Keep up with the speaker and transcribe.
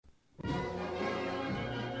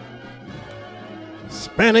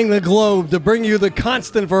Spanning the globe to bring you the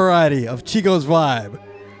constant variety of Chico's vibe,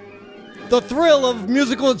 the thrill of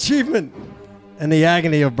musical achievement, and the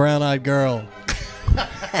agony of brown-eyed girl.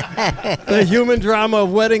 The human drama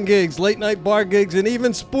of wedding gigs, late-night bar gigs, and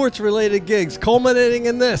even sports-related gigs, culminating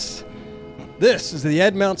in this. This is the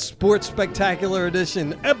Ed Mount Sports Spectacular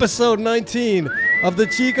Edition, Episode 19 of the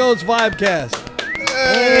Chico's Vibecast.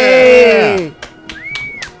 Hey!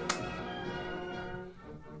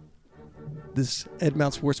 This Ed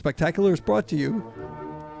Mount Sports Spectacular is brought to you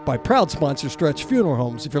by proud sponsor Stretch Funeral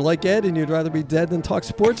Homes. If you're like Ed and you'd rather be dead than talk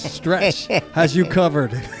sports, Stretch has you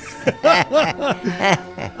covered.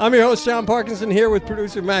 I'm your host, Sean Parkinson, here with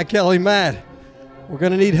producer Matt Kelly. Matt, we're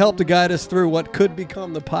going to need help to guide us through what could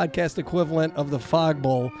become the podcast equivalent of the Fog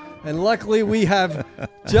Bowl. And luckily, we have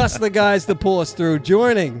just the guys to pull us through.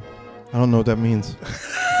 Joining. I don't know what that means.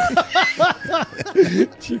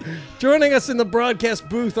 Joining us in the broadcast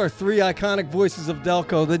booth are three iconic voices of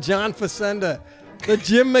Delco, the John Facenda, the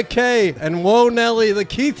Jim McKay, and Whoa Nelly, the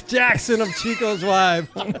Keith Jackson of Chico's Vibe.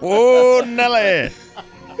 Whoa Nelly!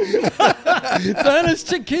 Dennis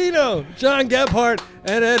Chiquino, John Gebhardt,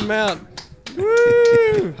 and Ed Mount.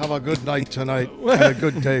 Woo! Have a good night tonight and a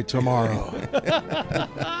good day tomorrow. Is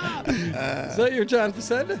that your John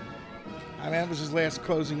Facenda? I mean, that was his last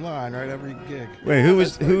closing line, right? Every gig. Wait, who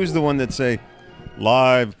was the one that say,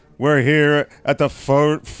 live, we're here at the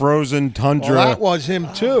frozen tundra? Well, that was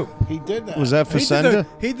him, too. He did that. Was that Facenda?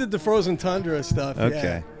 He did the frozen tundra stuff, Okay.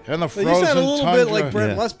 Yeah. And the So frozen you sound a little tundra. bit like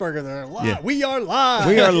Brent Musburger there. Yeah. We are live.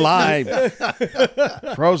 We are live.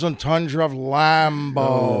 Frozen tundra of Lambo.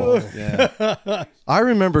 Oh, yeah. I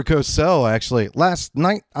remember Cosell, actually. Last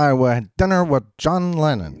night, I had dinner with John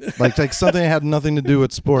Lennon. Like something that had nothing to do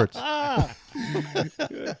with sports. I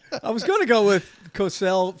was going to go with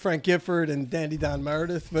Cosell, Frank Gifford, and Dandy Don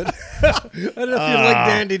Meredith, but I don't know if you like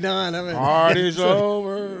Dandy Don. I mean, Party's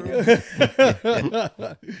over.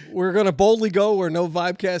 We're going to boldly go where no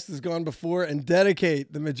Vibecast has gone before and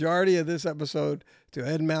dedicate the majority of this episode to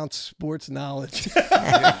Ed Mount's sports knowledge.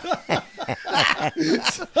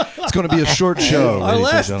 It's going to be a short show. Our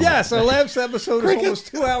ladies and last gentlemen. episode was almost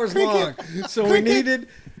 2 hours long, so we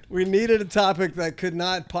needed a topic that could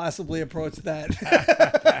not possibly approach that.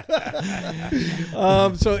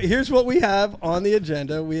 So here's what we have on the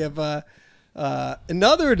agenda. We have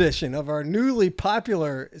another edition of our newly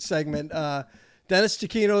popular segment, Dennis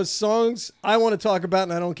Chiquino's Songs I Want to Talk About,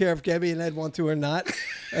 and I don't care if Gabby and Ed want to or not.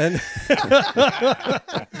 And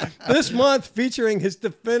this month featuring his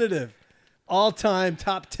definitive all-time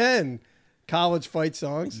top 10 college fight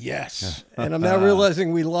songs. Yes. And I'm now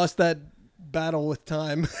realizing we lost that battle with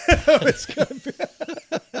time. It's gonna be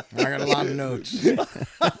I got a lot of notes.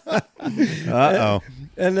 Uh-oh.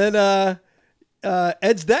 And then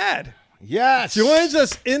Ed's dad Yes. joins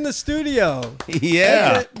us in the studio.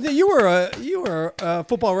 Yeah. You were a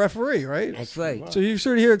football referee, right? That's right. So you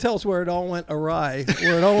sort of here to tell us where it all went awry,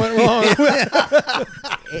 where it all went wrong.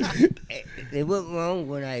 It went wrong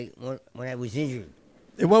when I was injured.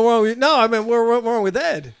 It went wrong with, no, I mean, what went wrong with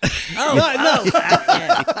Ed? No.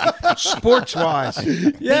 Sports-wise.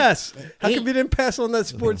 Yes. How come you didn't pass on that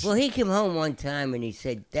sports? Well, he came home one time and he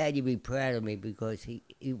said, "Dad, you'd be proud of me," because he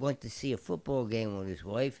went to see a football game with his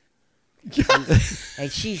wife.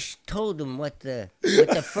 And she told him what the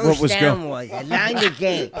first down was. The line to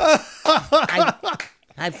gain.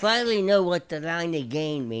 I finally know what the line to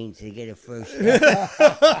gain means to get a first down.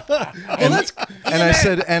 And I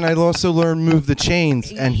said, and I also learned move the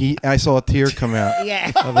chains, and I saw a tear come out of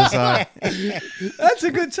his eye. That's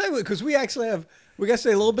a good segue because we got to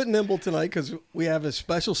stay a little bit nimble tonight because we have a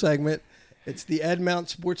special segment. It's the Ed Mount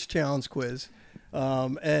Sports Challenge Quiz.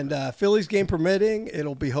 And Phillies game permitting,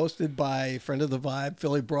 it'll be hosted by friend of the Vibe,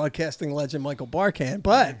 Philly broadcasting legend Michael Barkan.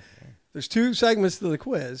 But there's two segments to the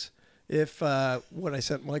quiz. If what I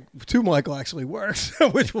sent to Michael actually works,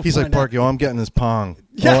 which we'll He's like, Parky, I'm getting this Pong.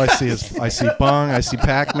 All I see is Pong, I see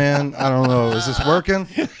Pac-Man. I don't know. Is this working?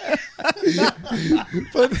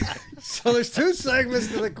 But so there's two segments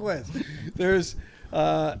to the quiz. There's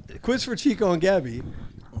quiz for Chico and Gabby,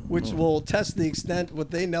 which will test the extent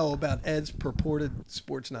what they know about Ed's purported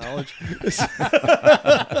sports knowledge.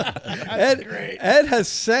 Ed has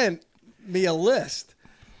sent me a list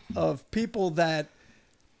of people that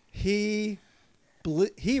he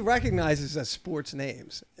recognizes as sports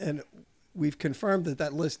names, and we've confirmed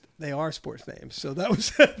that list, they are sports names. So that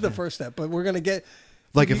was the first step. But we're going to get...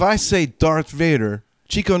 Like if I say Darth Vader,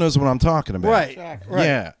 Chico knows what I'm talking about. Right. Exactly. Right.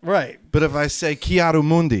 Yeah. Right. But if I say Kiaru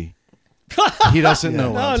Mundi, he doesn't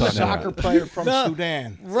know what I'm talking Soccer about. player from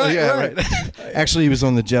Sudan. Right. Yeah, right. Actually, he was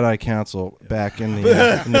on the Jedi Council back in the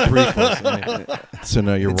prequels. So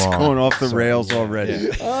no, you're wrong. Going off the rails already.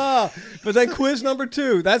 But then quiz number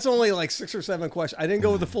 2. That's only like 6 or 7 questions. I didn't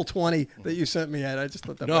go with the full 20 that you sent me, Ed. I just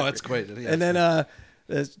thought that. No, that's great. Yeah, and then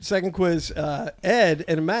the second quiz, Ed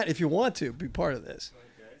and Matt, if you want to be part of this.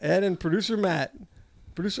 Okay. Ed and producer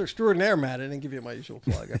extraordinaire Matt. I didn't give you my usual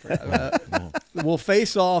plug. I forgot. We'll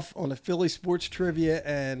face off on a Philly sports trivia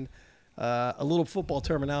and a little football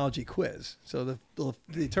terminology quiz. So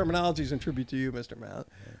the terminology is in tribute to you, Mr. Matt.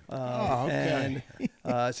 Okay.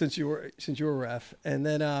 And since you were ref, and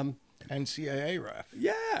then NCAA ref.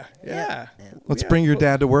 Yeah. Let's bring your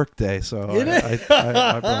dad to work day. So I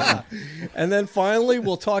brought him. And then finally,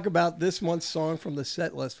 we'll talk about this month's song from the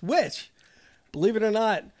set list, which, believe it or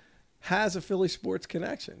not, has a Philly sports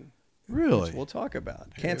connection. Really? Which we'll talk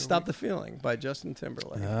about. Can't Stop the Feeling by Justin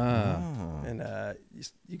Timberlake. And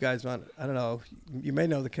you guys, I don't know, you may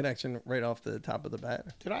know the connection right off the top of the bat.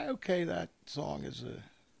 Did I okay that song as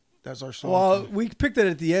our song? Well, we picked it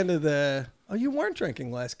at the end of the. Oh, you weren't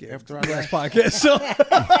drinking last game. After our last podcast. So,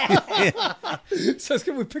 so it's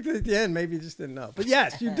good we picked it at the end. Maybe you just didn't know. But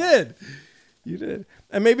yes, you did. You did.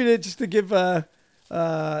 And maybe just to give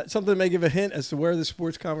something that may give a hint as to where the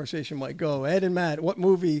sports conversation might go. Ed and Matt, what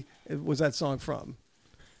movie was that song from?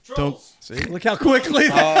 Don't see. Look how quickly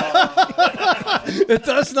it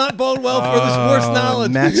does not bode well for the sports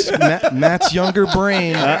knowledge. Matt's younger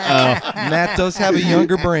brain. Matt does have a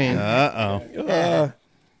younger brain.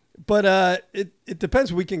 But it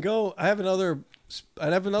depends. We can go. I'd have another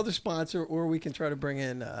sponsor, or we can try to bring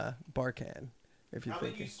in Barcan. If you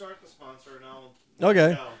think. You start the sponsor and I'll.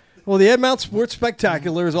 Okay. Well, the Ed Mount Sports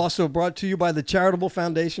Spectacular is also brought to you by the Charitable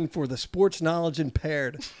Foundation for the Sports Knowledge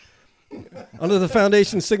Impaired. Under the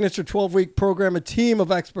Foundation's signature 12-week program, a team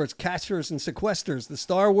of experts captures and sequesters the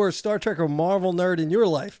Star Wars, Star Trek, or Marvel nerd in your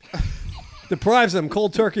life, deprives them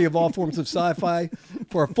cold turkey of all forms of sci-fi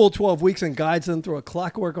for a full 12 weeks, and guides them through a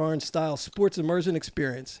Clockwork Orange-style sports immersion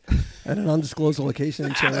experience at an undisclosed location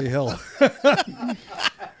in Cherry Hill.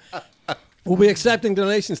 We'll be accepting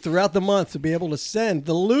donations throughout the month to be able to send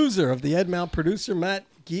the loser of the Ed Mount Producer Matt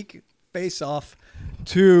Geek Face-Off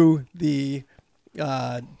to the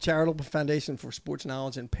Charitable Foundation for Sports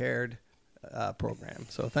Knowledge Impaired program.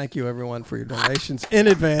 So thank you, everyone, for your donations in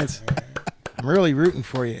advance. I'm really rooting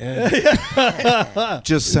for you, Ed.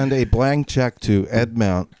 Just send a blank check to Ed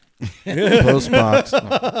Mount, post box.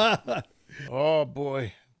 Oh,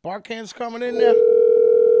 boy. Barcan's coming in there.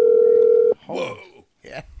 Whoa.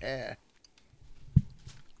 Yeah.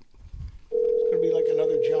 It's going to be like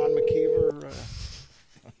another John McKeever.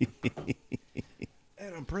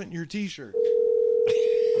 Ed, I'm printing your T-shirt.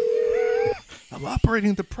 I'm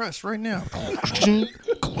operating the press right now.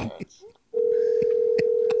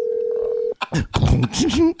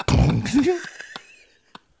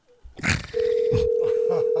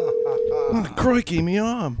 Crikey, me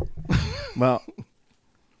arm. Well,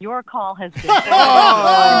 your call has been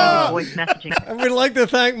automated voice messaging. I would like to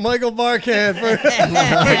thank Michael Barcan for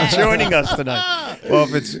joining us tonight. Well,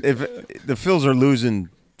 if the Phils are losing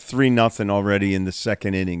 3-0 already in the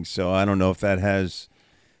second inning, so I don't know if that has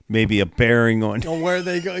maybe a bearing on where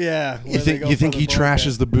they go. Yeah, you think he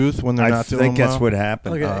trashes the booth when they're not doing well? I think that's what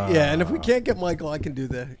happened. Okay. Yeah, and if we can't get Michael, I can do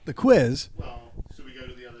the quiz. Well, should we go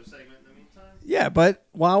to the other segment in the meantime? Yeah, but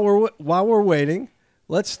while we're waiting,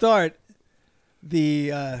 let's start the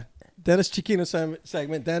Dennis Chiquino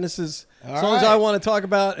segment. Dennis's songs I want to talk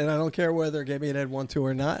about, and I don't care whether Gaby and Ed want to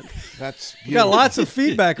or not. You got lots of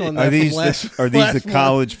feedback on that. Are these the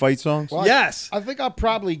college fight songs? Well, yes. I think I'll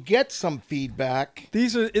probably get some feedback.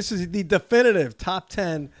 This is the definitive top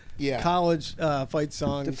 10 college fight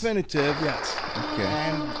songs. Definitive. Yes. Okay.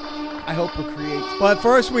 And I hope we'll create. But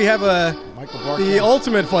first we have the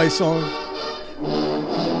ultimate fight song.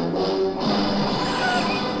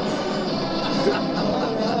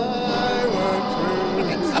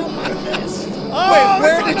 Wait,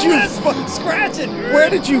 where did you scratch it? Where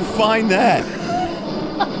did you find that?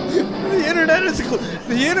 The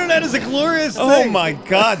internet is a glorious thing. Oh my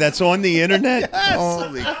God, that's on the internet. Yes.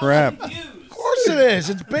 Holy crap! Of course it is.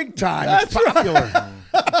 It's big time. It's popular.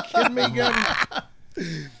 Right. Kidding me again?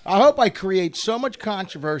 I hope I create so much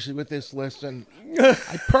controversy with this list, and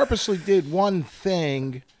I purposely did one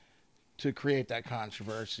thing to create that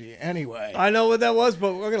controversy. Anyway, I know what that was,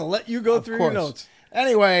 but we're gonna let you go through your notes.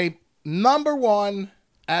 Anyway. Number one,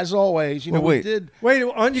 as always, we did. Wait,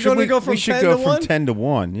 aren't you going to go from 10 to 1? We should go from 10 to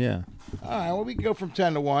 1, yeah. All right, well, we can go from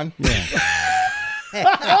 10 to 1. Yeah.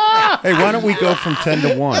 Hey, why don't we go from 10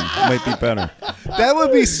 to 1? It might be better. That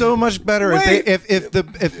would be so much better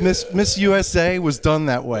if Miss USA was done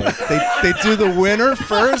that way. They do the winner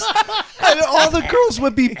first, And all the girls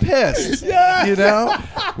would be pissed. Yeah. You know?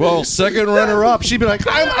 Well, second runner-up, she'd be like,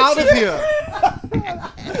 I'm out of here.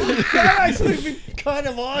 That'd actually be kind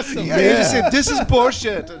of awesome. Yeah, you just say, this is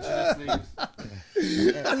bullshit. And she just leaves.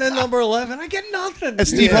 And then number 11, I get nothing. And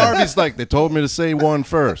Steve Harvey's like, they told me to say one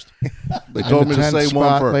first. They told me to 10th say spot,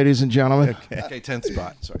 one first. ladies and gentlemen. Okay, 10th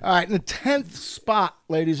spot. Sorry. All right, in the 10th spot,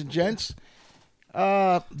 ladies and gents,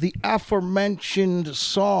 the aforementioned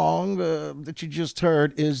song that you just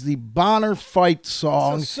heard is the Bonner Fight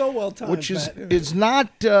song, so well timed, which is Pat. it's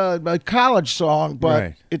not a college song, but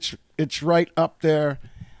Right. it's right up there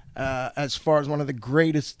as far as one of the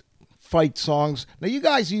greatest fight songs. Now, you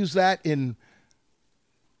guys use that in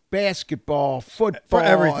basketball, football, For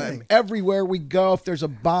everything. everywhere we go. If there's a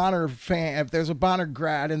Bonner fan, if there's a Bonner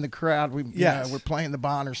grad in the crowd, Yes. we're playing the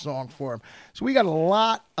Bonner song for him. So we got a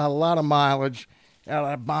lot of mileage out of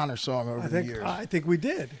that Bonner song over the years. I think we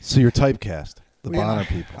did. So you're typecast. The Bonner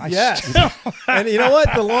people. Yes. And you know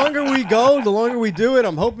what? The longer we go, the longer we do it,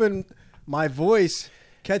 I'm hoping my voice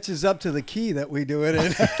catches up to the key that we do it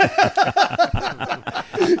in.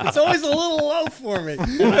 It's always a little low for me.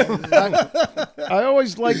 I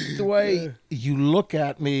always like the way you look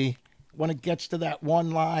at me when it gets to that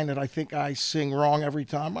one line that I think I sing wrong every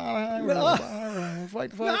time.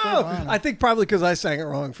 Fight, No, I think probably because I sang it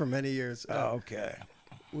wrong for many years. okay.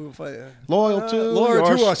 We'll fight, Loyal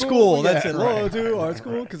to our school. That's Yeah, it. right. Loyal to our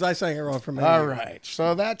school because I sang it wrong for many All years. right.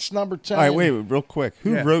 So that's number 10. All right, wait, real quick.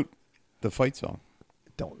 Who Yeah. wrote the fight song?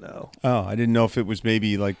 Don't know. Oh, I didn't know if it was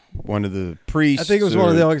maybe like one of the priests. I think it was or- one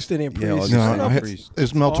of the Augustinian Yeah, priests. Augustinian No, priests.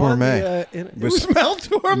 it's Mel Torme. It was Mel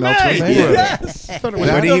Torme. Mel Torme. Yes. But The he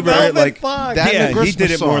wrote it Velvet like Fog. that- yeah, and the he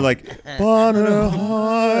did it Christmas more song. like Bonner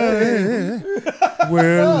High,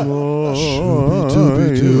 where Lord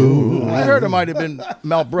I heard it might have been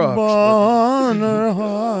Mel Brooks. Bonner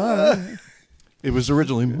High. It was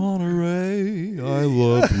originally Monterey. I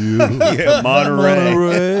love you. Yeah, Monterey.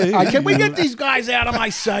 Monterey. Can we get these guys out of my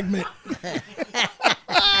segment? All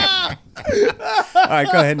right,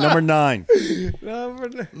 go ahead. Number 9.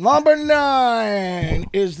 Number 9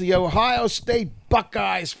 is the Ohio State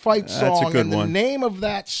Buckeyes fight That's a song. good and the one. name of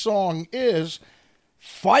that song is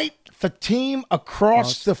Fight the Team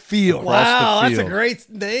Across the Field. Across the Wow, that's a field. great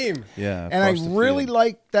name. Yeah, And I across the really field.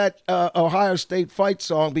 like that Ohio State fight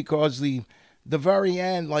song because the very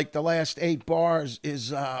end, like the last 8 bars,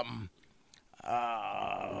 is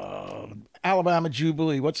Alabama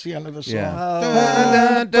Jubilee. What's the end of the song?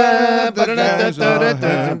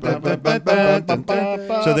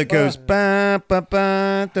 So that goes ba, ba,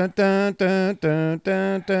 ba, da, da, da, da,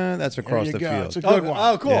 da, da. That's across There the you go. field. It's a good one.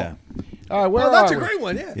 Oh, cool. Yeah. All right, where Oh, that's are a we? great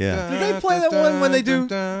one, yeah. Yeah. Did they play that one when they do?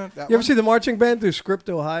 You ever see the marching band do Script,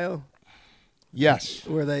 Ohio? Yes.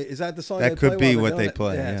 Where is that the song? That they could play be while what they're they doing it?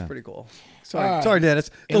 play, Yeah, it's yeah. pretty cool. Sorry, All right. sorry, Dennis.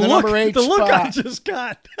 In the number 8 the look I spot. just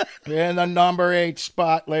got. In the number 8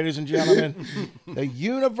 spot, ladies and gentlemen, the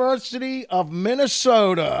University of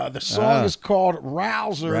Minnesota. The song is called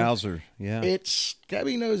Rouser. Rouser. Yeah. It's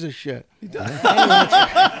Debbie knows his shit. The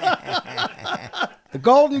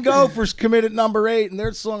Golden Gophers committed number 8, and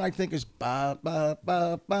their song I think is ba ba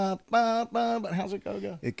ba ba ba ba. But how's it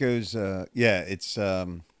go? It goes, it's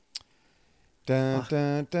dun,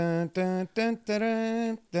 dun, dun, dun, dun,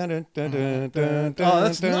 dun, dun, dun, dun, dun, Oh,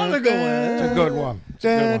 that's not a good one. It's a good one. It's a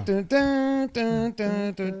good one. dun, dun,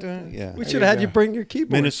 dun, dun, dun. Yeah. We should have had you bring your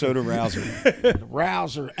keyboard. Minnesota Rouser.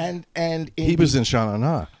 Rouser and He was in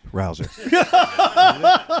Sha-Na-Na, Rouser.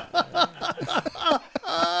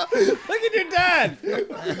 Look at your dad.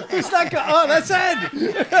 He's not. Oh, that's Ed.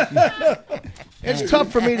 It's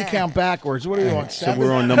tough for me to count backwards. What are you on? So 7?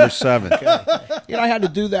 we're on number 7. You know, I had to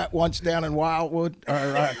do that once down in Wildwood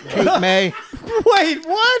or Cape May. Wait,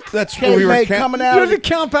 what? That's Cape where we were May count- coming You out had of to the,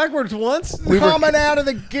 count backwards once. coming out of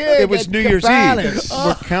the gig. It was at New Year's Cabanas. Eve.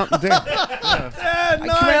 We're counting down.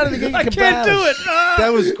 No, come out of the gate I can't do it. That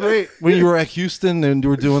was great. When you were at Houston and you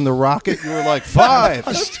were doing the rocket, you were like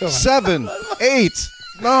 5, 7, 8,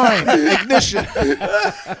 9, ignition.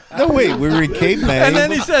 No, wait. We were in Cape May. And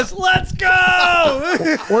then he says, "Let's go."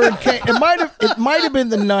 We're in it might have been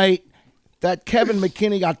the night that Kevin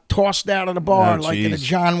McKinney got tossed out of the bar Oh, like in a geez.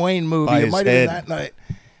 John Wayne movie. By It his might have been head. that night.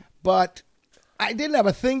 But I didn't have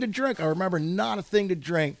a thing to drink. I remember not a thing to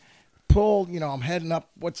drink. Pulled, I'm heading up.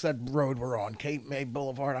 What's that road we're on? Cape May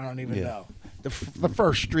Boulevard? I don't even know. The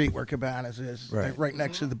first street where Cabanas is, Right. right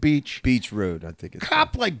next to the beach. Beach Road, I think it's.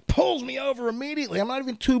 Cop pulls me over immediately. I'm not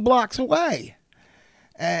even 2 blocks away.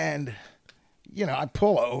 And, I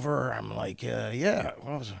pull over. I'm like, yeah.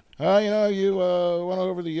 What was it? You went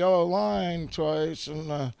over the yellow line twice.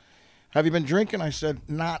 And have you been drinking? I said,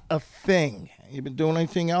 not a thing. You been doing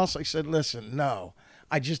anything else? I said, listen, no.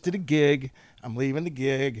 I just did a gig. I'm leaving the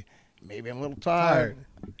gig. Maybe I'm a little tired.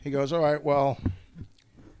 He goes, all right, well,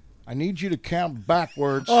 I need you to count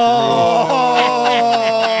backwards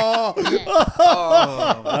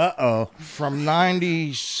from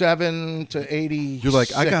 97 to 86. You're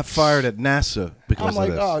like, I got fired at NASA because I'm like,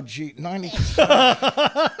 of this. oh, gee, 97.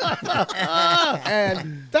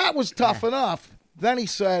 And that was tough enough. Then he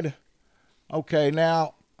said, okay,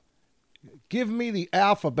 now give me the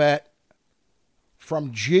alphabet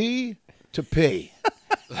from G to P.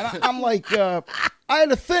 And I'm like, I had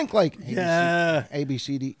to think like A, B,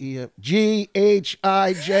 C, D, E, F, G, H,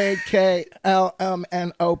 I, J, K, L, M,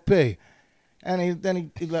 N, O, P. And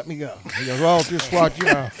then he let me go. He goes, well, just what,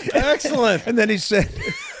 Excellent. And then he said,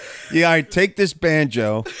 yeah, all right, take this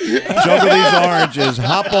banjo, juggle these oranges,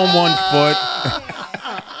 hop on one foot.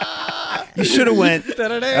 You should have went,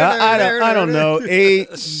 I don't know,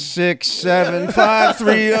 8, 6, 7, 5,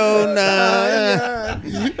 3, 0, 9.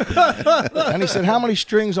 And he said, how many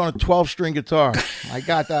strings on a 12-string guitar? I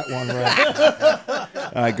got that one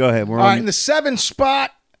right. All right, go ahead. All right, in the 7th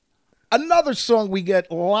spot, another song we get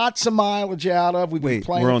lots of mileage out of. We've been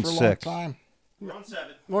playing we're it on for a 6. long time. We're on 7.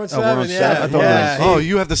 More than Oh, we're on 7, 7. I thought yeah. Oh,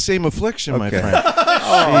 you have the same affliction, my Okay. friend.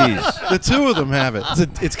 Jeez. The two of them have it.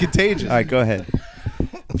 It's contagious. All right, go ahead.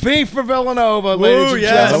 V for Villanova, ladies and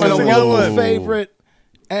yes, gentlemen, that's a a good local one. favorite.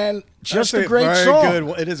 And just That's a great very song.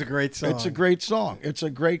 Good. It is a great song. It's a great song. It's a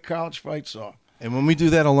great college fight song. And when we do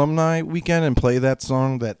that alumni weekend and play that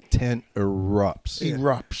song, that tent erupts.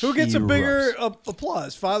 Erupts. Who gets a Erupts. bigger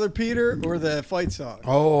applause, Father Peter or the fight song?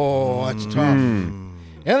 Oh, that's tough. In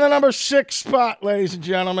the number 6 spot, ladies and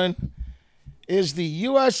gentlemen, is the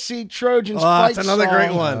USC Trojans fight that's another song.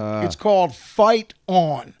 great one. It's called Fight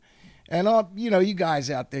On. And, you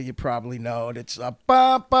guys out there, you probably know it. It's ba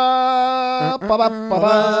ba ba ba ba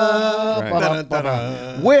ba ba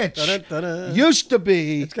ba, which used to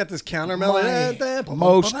be It's got this counter melody. my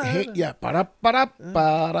most hate. Yeah,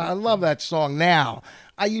 ba-da-ba-da-ba-da. I love that song. Now,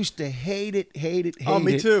 I used to hate it. Oh,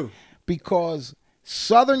 me too. Because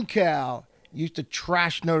Southern Cal used to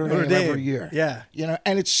trash Notre Dame every year. Yeah.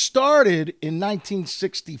 And it started in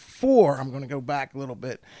 1964. I'm going to go back a little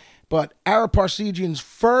bit. But Ara Parsegian's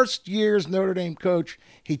first year's Notre Dame coach,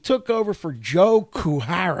 he took over for Joe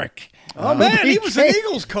Kuharich. Oh, man, he was an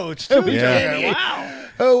Eagles coach, too. Yeah. Wow.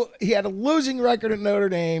 Oh, he had a losing record at Notre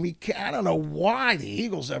Dame. I don't know why the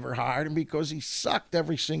Eagles ever hired him, because he sucked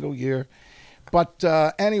every single year. But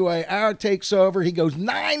anyway, Ara takes over. He goes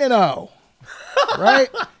 9-0, right?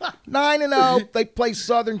 9-0. They play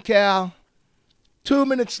Southern Cal. 2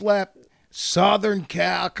 minutes left. Southern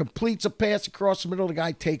Cal completes a pass across the middle. The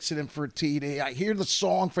guy takes it in for a TD. I hear the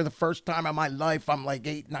song for the first time in my life. I'm like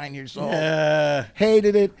 8, 9 years old.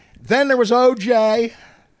 Hated it. Then there was OJ,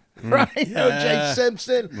 right? OJ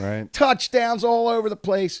Simpson. Right. Touchdowns all over the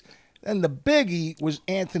place. And the biggie was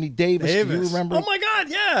Anthony Davis. Do you remember? Oh, my God,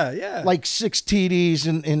 yeah. Like 6 TDs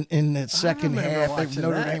in the second remember half. watching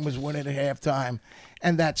Notre that. Dame was winning at halftime.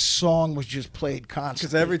 And that song was just played constantly.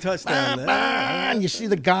 Because every touchdown. And you see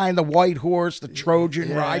the guy in the white horse, the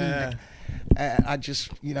Trojan riding. I just,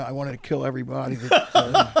 I wanted to kill everybody.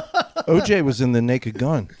 OJ was in the Naked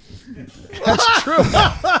Gun. That's true.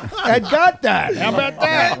 I got that. How about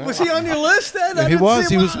that? Was he on your list, Ed? I He didn't was.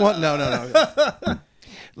 see He him was on- one. No.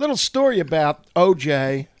 Little story about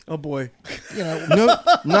OJ. Oh, boy. No,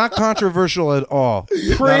 not controversial at all.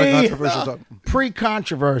 Not a controversial topic.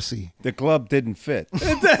 Pre-controversy. The glove didn't fit.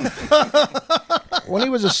 When he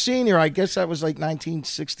was a senior, I guess that was like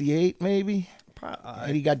 1968, maybe.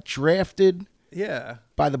 And he got drafted Yeah.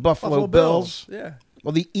 by the Buffalo Bills. Yeah.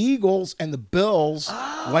 Well, the Eagles and the Bills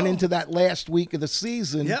went into that last week of the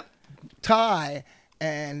season tie,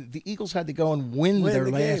 and the Eagles had to go and win their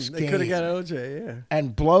the last They game. could have got OJ, yeah.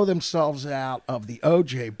 And blow themselves out of the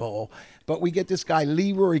OJ Bowl. But we get this guy,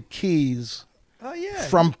 Leroy Keys, Oh, yeah.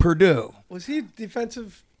 from Purdue. Was he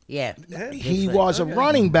defensive? Yeah. He was a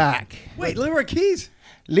running back. Wait, Leroy Keys?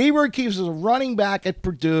 Leroy Keys was a running back at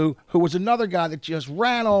Purdue who was another guy that just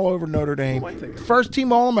ran all over Notre Dame. Who am I thinking of? First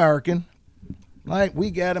team All-American. Like, we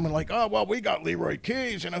get him and like, oh, well, we got Leroy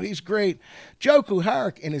Keys. He's great. Joe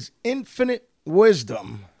Kuharich, in his infinite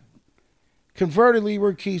wisdom, converted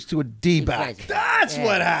Leroy Keys to a D-back. That's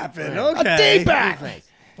what happened. A Okay. D-back.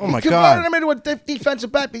 Oh my Converted God! him into a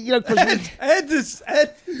defensive back, because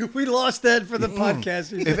Ed, we lost Ed for the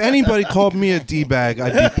podcast. If anybody called me a D-bag,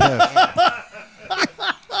 I'd be pissed.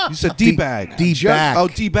 You said D-bag. D-back. Oh,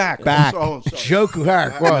 D-back. back. Oh, sorry. Joe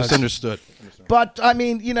Kuharich was. Misunderstood. But, I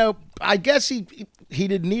mean, I guess he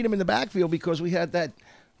didn't need him in the backfield because we had that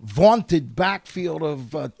vaunted backfield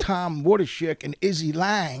of Tom Watershick and Izzy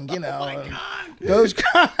Lang, those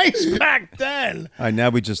guys back then. All right, now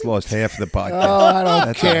we just lost half the podcast. Oh, I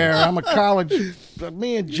don't care. I'm a college.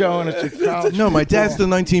 Me and Joe and it's a college. No, my dad's the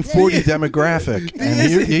 1940 demographic,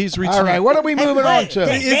 and he's reaching. All right, what are we moving on to?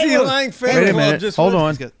 The Izzy Lang fan Wait a club minute. just Hold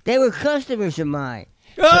went- on. They were customers of mine.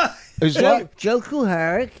 Is that? Joe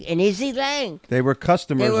Kuharik and Izzy Lang. They were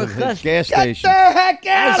customers They were of his cus- gas Get the station. heck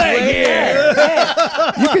out of I swear here! to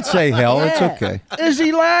God. You could say hell. It's Yeah. okay.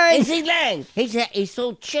 Izzy Lang. Izzy Lang. He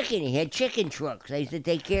sold chicken. He had chicken trucks. I used to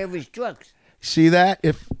take care of his trucks. See that?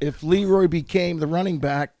 If Leroy became the running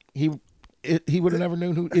back, he would have never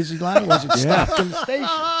known who Izzy Lang was. It stopped in the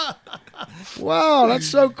station. Wow, that's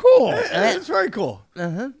so cool. That's very cool.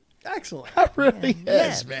 Uh-huh. Excellent. That really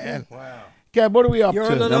is, man. Wow. Gab, what are we up You're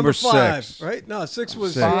to? on the Number number 5, 6. right? No, 6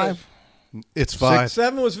 was Six. 5. It's 5.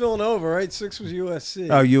 7 was Villanova, right? 6 was USC.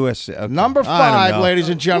 Oh, USC. Okay. Number I don't 5, know. ladies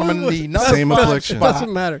and gentlemen, the number Same 5 affliction. spot.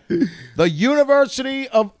 Doesn't matter. The University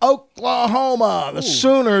of Oklahoma, the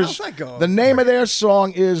Sooners. how's that going? The name of their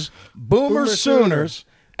song is Boomer Boomer Sooners, Sooners.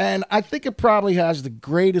 and I think it probably has the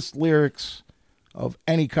greatest lyrics of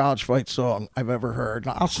any college fight song I've ever heard.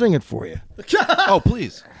 Now, I'll sing it for you. Oh,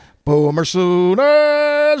 please. Boomer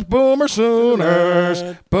Sooners, Boomer Sooners,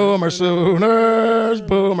 Boomer Sooners,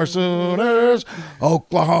 Boomer Sooners,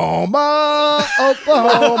 Oklahoma,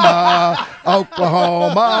 Oklahoma,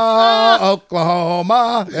 Oklahoma,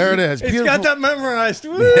 Oklahoma. There it is. It's Beautiful. got that memorized.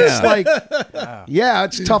 Woo! It's like, yeah,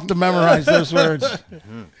 it's tough to memorize those words.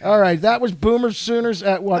 All right, that was Boomer Sooners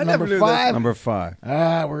at what, I never number knew that. 5? Number 5.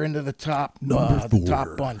 We're into the top, the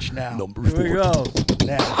top bunch now. Here we go.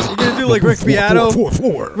 Now. You're going to do like Rick Beato.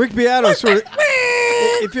 Four. Rick Beato sort of.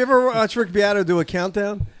 If you ever watch Rick Beato do a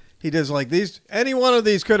countdown, he does like these. Any one of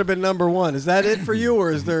these could have been number 1. Is that it for you,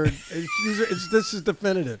 or is there? This is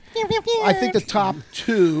definitive. I think the top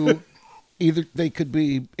 2, either they could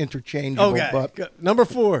be interchangeable, Okay, but good. Number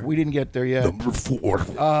 4. we didn't get there yet. Number 4.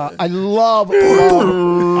 I love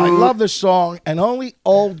this song, and only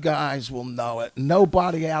old guys will know it.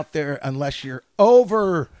 Nobody out there, unless you're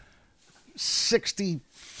over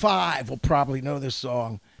 65, will probably know this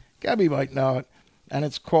song. Gabby might know it, and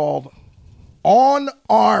it's called On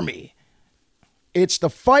Army. It's the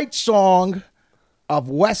fight song of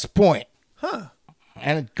West Point. Huh.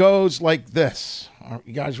 And it goes like this. Are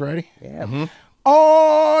you guys ready? Yeah.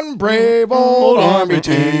 On brave old army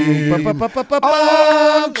team, on to the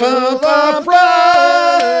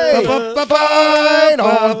fray, fight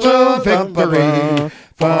on to victory,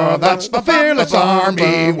 for that's the fearless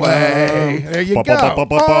army way. There you go.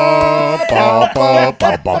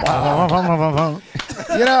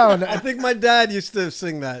 I think my dad used to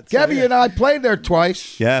sing that. So Gabby yeah. and I played there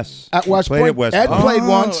twice Yes. at West Played Point. at West Ed Point. played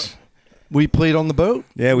once. We played on the boat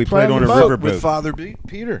Yeah, we Played played on on a the boat riverboat. with Father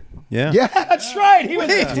Peter. Yeah. Yeah, that's right. He was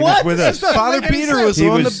Wait, He what? was with That us. doesn't Father make any Peter sense. was He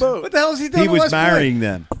on was- the boat. What the hell is he doing? He at was West Point? marrying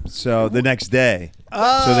them. So the next day.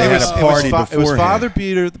 Oh. So they had a party It was beforehand. Father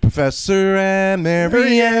Peter, the professor, and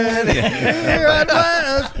Marianne.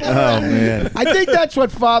 Oh man. I think that's what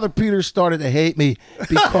Father Peter started to hate me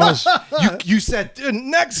because You said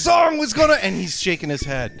next song was gonna, and he's shaking his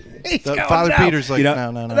head. He's going, Father "No." Peter's like, You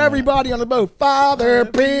know- no. And everybody on the boat, Father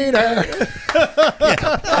Peter,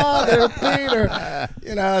 Father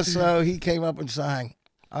Peter. So he came up and sang.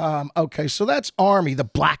 Okay, so that's Army, the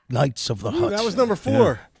Black Knights of the Hudson. That was number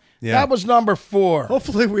 4. Yeah. That was number 4.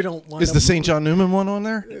 Hopefully we don't want Is the St. John Newman one on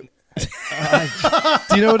there? Do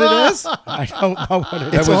you know what it is? I don't know what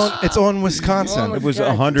it is. It's on Wisconsin. It was Okay.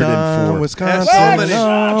 104. Wisconsin. So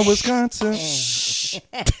many- Wisconsin.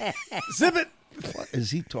 Zip it. What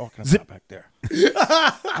is he talking about back there?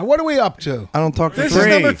 What are we up to? I don't talk for This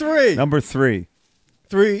free. is number 3. Number 3.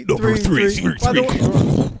 Three. By the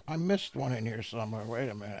way, I missed one in here somewhere. Wait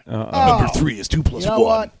a minute. Number 3 is 2 plus You know 1.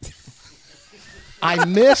 what? I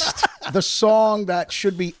missed the song that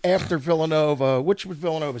should be after Villanova. Which was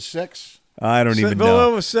Villanova? 6? I don't even Villanova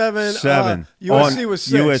know. was 7. 7. USC was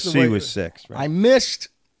 6. USC was 6. Right? I missed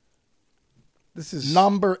This is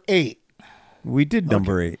number 8. We did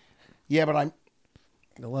number 8. Yeah, but I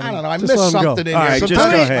don't know. I Just missed let 'em go. something in All here. right, just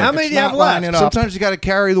Sometimes go ahead. How many it's do you have not left? lining up. Sometimes you got to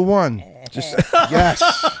carry the one. Just Yes.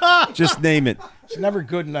 just name it. It's never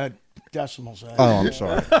good in the decimals. Oh, I'm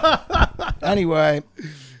sorry. Anyway,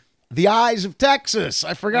 the Eyes of Texas.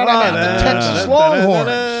 I forgot about the Texas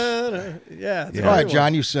Longhorns. Yeah. All right,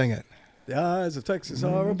 John, you sing it. The eyes of Texas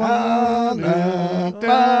are a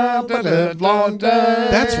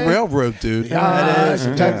That's Railroad, dude. The Eyes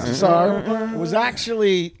of Texas are. It was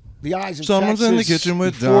actually the Eyes of Someone's Texas. in the kitchen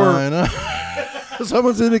with before- Dinah.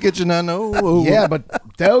 Someone's in the kitchen, I know. Yeah, but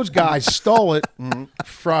those guys stole it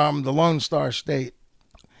from the Lone Star State.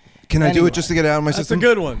 Can I do it just to get it out of my That's system? a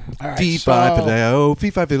good one. All right, Fee so- fi fiddle-i-o, fee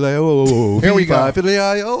fi fiddle-i-o, Here we fee fi go.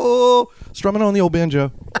 fiddle-i-o, strumming on the old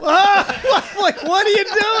banjo. Like, what are you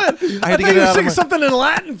doing? I had to thought get you it were out of saying my- something in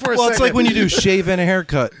Latin for a Well, second. it's like when you do shave and a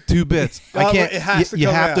haircut, 2 bits. I Oh, can't. it has to you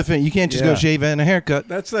come have out. to fin. You can't just go Yeah. shave and a haircut.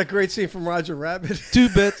 That's that great scene from Roger Rabbit. 2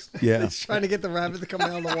 bits. Yeah. He's trying to get the rabbit to come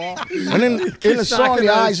down the wall. And in the Keeps song knocking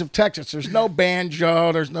 "The those- Eyes of Texas," there's no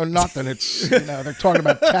banjo, there's no nothing. It's they're talking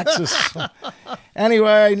about Texas.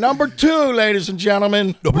 Anyway, number 2, ladies and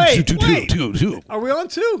gentlemen. Wait, Two. Are we on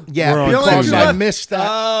 2? Yeah, We're on because two. I missed that.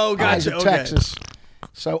 Oh, gotcha. Eyes of Okay. Texas.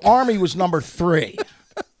 So Army was number 3.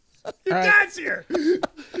 Your All right. dad's here.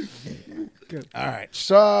 All right,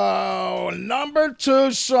 so number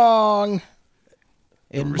 2 song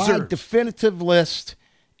in my definitive list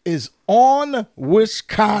is "On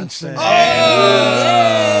Wisconsin."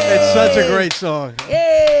 It's such a great song.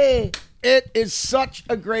 Yay! It is such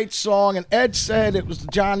a great song, and Ed said it was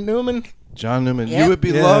John Newman. John Newman, Yep. you would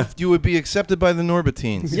be Yeah. loved. You would be accepted by the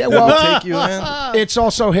Norbertines. Yeah, They would well- take you in. It's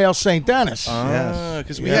also Hail St. Dennis.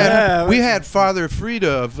 Because Yeah. we had Father Frida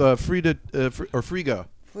of Frida or Frigo.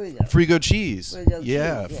 Frigo cheese. Frigo cheese,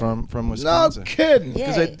 yeah, yeah. from No Wisconsin. kidding.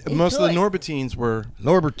 Yeah. Because most of the Detroit. Norbertines were.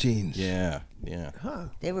 Norbertines. Yeah.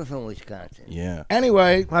 They were from Wisconsin. Yeah.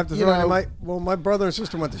 Anyway, I have to you throw know, my brother and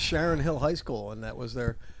sister went to Sharon Hill High School, and that was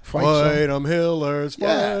their Fight song. Fight 'em Hillers,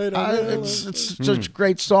 yeah, fight 'em it's Hillers. such a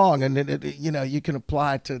great song, and you can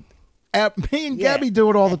apply it to. Me and Yeah. Gabby do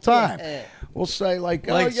it all the time. Yeah. We'll say like,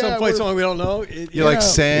 Like oh, yeah, some we're- song we don't know. You're like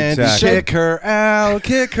Sandy, Exactly. kick her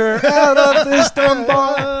out of this dumb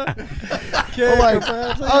bar. We're like,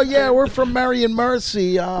 oh yeah, we're from Mary and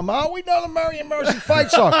Mercy. We know the Mary and Mercy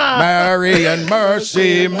fight song. Mary and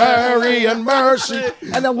Mercy, Mary and Mercy,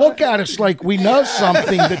 and then look at us like we know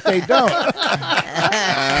something that they don't.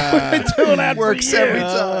 We've been doing that Works for every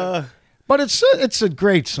years. time. But it's a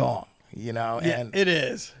great song, you know, and it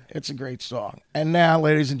is. it's a great song. And now,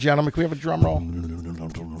 ladies and gentlemen, can we have a drum roll? Here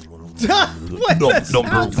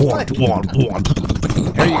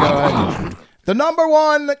you go. Ed. The number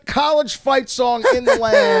 1 college fight song in the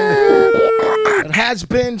land, it has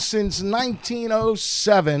been since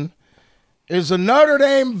 1907, is the Notre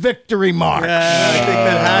Dame Victory March. Yeah, I think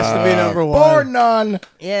that has to be number 1. Bar none.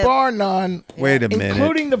 Yeah. Bar none. Wait a minute.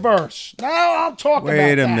 Including the verse. Now I'll talk Wait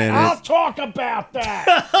about a that. minute. I'll talk about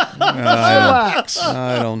that. Relax.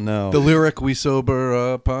 I don't know. The lyric, we sober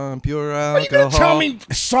up on pure Are you alcohol. going to tell me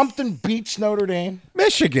something beats Notre Dame?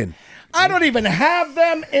 Michigan. I don't even have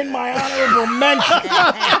them in my honorable mention.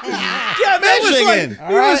 Yeah, that was Michigan. like,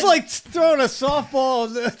 he was like throwing a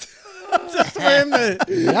softball just for him to.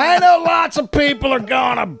 I know lots of people are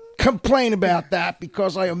going to complain about that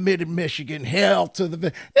because I omitted Michigan. Hell to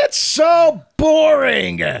the... It's so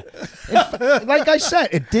boring. Like I said,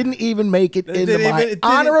 it didn't even make it into didn't my even- it didn't-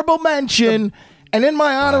 honorable mention. And in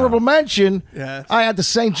my honorable mention, Yes. I had the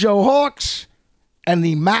St. Joe Hawks and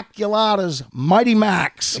the Maculata's Mighty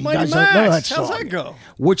Max. You Mighty guys don't know that Max. song. How's that go?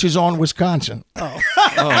 Which is on Wisconsin. I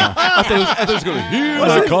thought it was going to here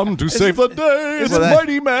I come to save the day. It's Well, that-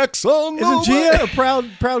 Mighty Max on the Isn't way. Gia a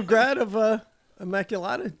proud grad of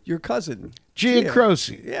Immaculata? Your cousin. Gia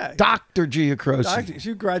Croce. Yeah. Dr. Gia Croce. Doctor,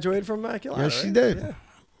 she graduated from Immaculata. Yes, she right? did. Yeah.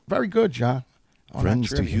 Very good, John. On that Friends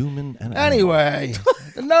to trivia. human and Anyway,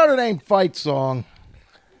 the Notre Dame fight song.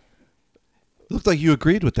 Looked like you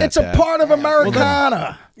agreed with that. It's a Dad. part of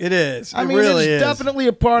Americana. It is. I It mean, really it's is. definitely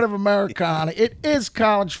a part of Americana. It is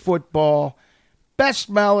college football. Best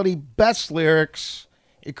melody, best lyrics.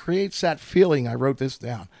 It creates that feeling, I wrote this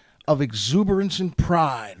down, of exuberance and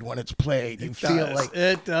pride when it's played. You feel Does. like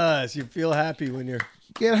It does. You feel happy when you're.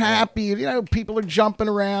 get happy. You know, people are jumping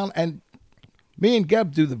around, and me and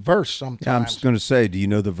Geb do the verse sometimes. Yeah, I'm just going to say, do you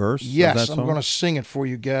know the verse? Yes, of that I'm song? going to sing it for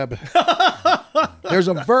you, Geb. There's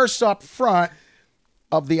a verse up front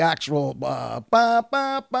of the actual, ba, ba,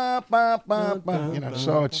 ba, ba, ba, you know,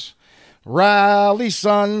 so it's rally,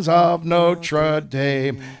 sons of Notre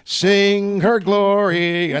Dame, sing her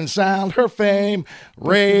glory and sound her fame,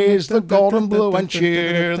 raise the golden blue and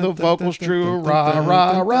cheer the vocals true, rah,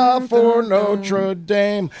 rah, rah for Notre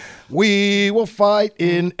Dame. We will fight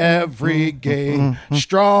in every game,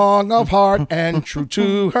 strong of heart and true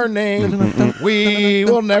to her name. We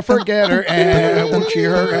will never forget her and we'll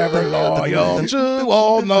cheer her ever loyal to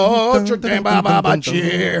old Notre Dame. Ba, ba, ba,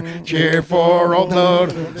 cheer, cheer for old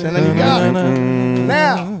Notre Dame. And then you got it.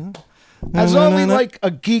 Now, as only like a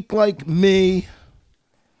geek like me,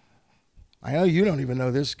 I know you don't even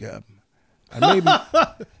know this, Geb. And maybe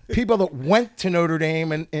people that went to Notre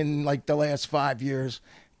Dame in like the last 5 years,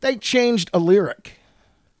 they changed a lyric.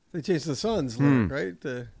 They changed the Suns lyric, right?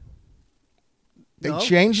 They No?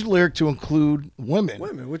 changed the lyric to include women.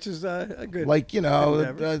 Women, which is a good. Like,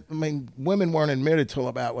 endeavor. I mean, women weren't admitted till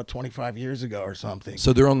about, 25 years ago or something.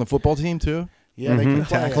 So they're on the football team too, Yeah, they can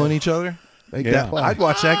play. tackling each other. They can play. I'd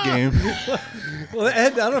watch that game. Well,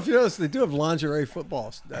 Ed, I don't know if you noticed, they do have lingerie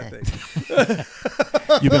footballs, I think.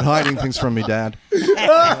 You've been hiding things from me, Dad.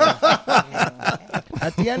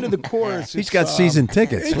 At the end of the chorus, He's got season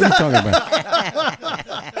tickets. What are you talking about?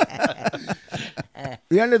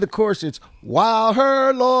 the end of the chorus, it's while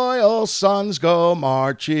her loyal sons go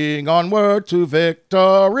marching onward to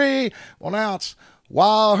victory. Well, now it's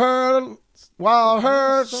while her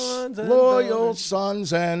Sons and loyal daughters.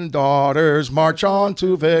 sons and daughters march on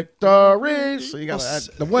to victory. So you got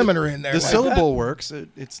the women are in there. The like syllable works.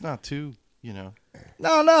 It's not too, No,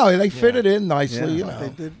 they fit it in nicely, Yeah. They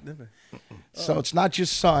did, didn't they? So it's not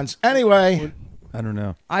just sons. Anyway, I don't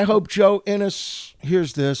know. I hope Joe Innes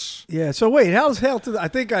hears this. Yeah, so wait, how's Hail to the... I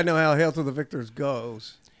think I know how Hail to the Victors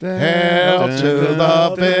goes. Hail to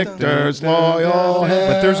the victors, loyal.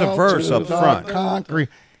 But there's a verse hail up to the front. Concrete.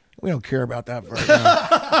 We don't care about that verse.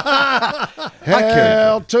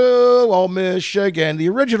 Hail to old Michigan. The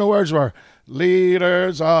original words were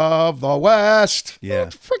leaders of the West. Yeah.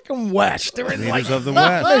 Freaking West. They're in Leaders like of the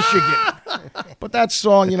West. Michigan. But that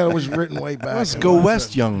song, was written way back. Let's go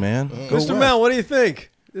west, young man. Go Mr. west. Mel, what do you think?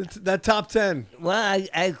 It's that top 10. Well, I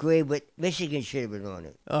agree, but Michigan should have been on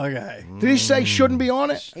it. Okay. Did he say shouldn't be on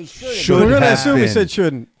it? They should have. Should We're going to have assume he been. said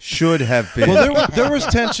shouldn't. Should have been. Well, there was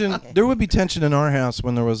tension. There would be tension in our house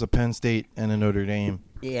when there was a Penn State and a Notre Dame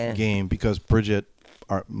Yeah. game because Bridget,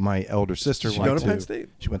 my elder sister, She went go to Penn State?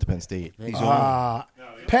 She went to Penn State.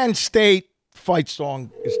 Penn State fight song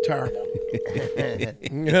is terrible.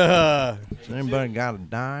 Yeah. Anybody got a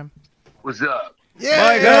dime? What's up?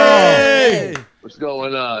 Hey! What's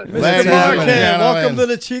going on? Ladies Mr. and Marquand, gentlemen. welcome to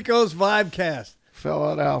the Chico's Vibecast.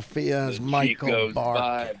 Philadelphia's Michael Chico's Bark.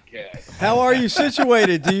 Podcast. How are you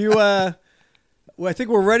situated? Do you, well, I think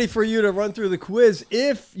we're ready for you to run through the quiz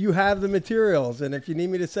if you have the materials. And if you need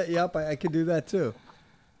me to set you up, I can do that too.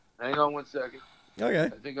 Hang on one second. Okay. I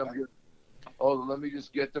think I'm good. Hold on, let me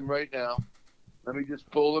just get them right now. Let me just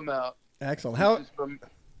pull them out. Excellent. This is from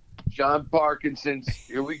John Parkinson's.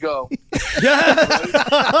 Here we go. Here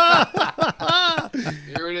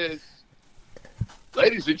it is.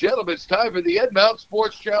 Ladies and gentlemen, it's time for the Ed Mount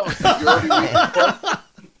Sports Challenge.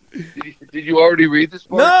 Did you already read this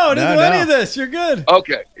part? No, didn't do No, any no. of this. You're good.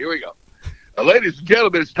 Okay, here we go. Ladies and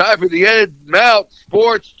gentlemen, it's time for the Ed Mount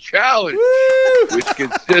Sports Challenge, which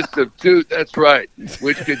consists of two. That's right.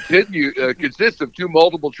 Which consists of two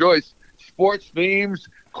multiple choice sports themes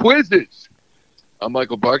quizzes. I'm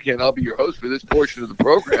Michael Barkey, and I'll be your host for this portion of the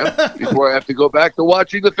program before I have to go back to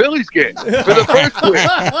watching the Phillies game for the first quiz.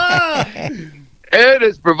 Ed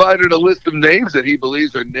has provided a list of names that he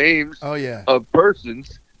believes are names of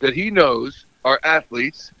persons that he knows are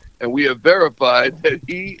athletes, and we have verified that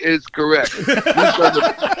he is correct.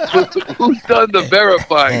 Who's done the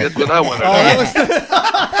verifying? That's what I want to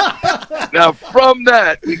know. Now, from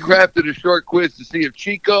that, we crafted a short quiz to see if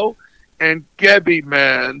Chico and Gebby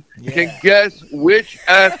Man can guess which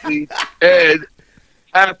athlete Ed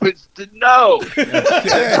happens to know.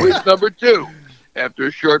 Quiz number 2, after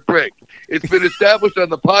a short break. It's been established on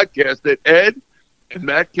the podcast that Ed and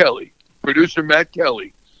Matt Kelly, producer Matt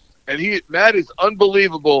Kelly, and Matt is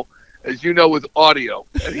unbelievable, as you know, with audio.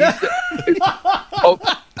 And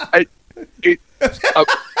he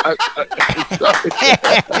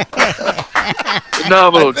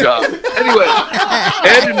phenomenal job. Anyway,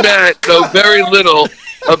 Ed and Matt know very little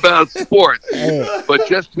about sports, but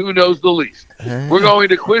just who knows the least. We're going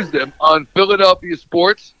to quiz them on Philadelphia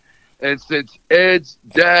sports, and since Ed's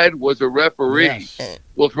dad was a referee,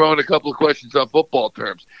 we'll throw in a couple of questions on football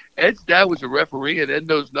terms. Ed's dad was a referee, and Ed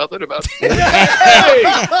knows nothing about sports. Hey!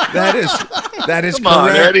 That is Come on,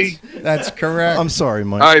 correct. Eddie. That's correct. I'm sorry,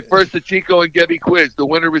 Mike. All right, first the Chico and Gebby quiz. The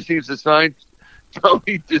winner receives a signed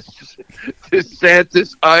Tony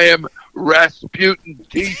DeSantis I Am Rasputin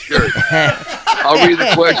t-shirt. I'll read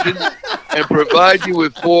the questions and provide you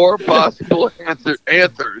with 4 possible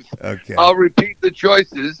answers. Okay. I'll repeat the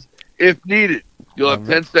choices if needed. You'll have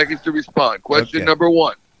 10 seconds to respond. Question number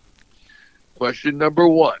 1. Question number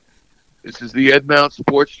 1. This is the Ed Mount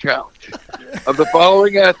Sports Challenge. Of the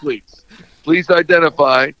following athletes, please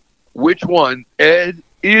identify which one Ed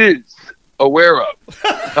is aware of.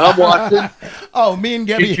 Tom Watson, Oh, me and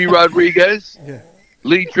Gebby. Chichi Rodriguez,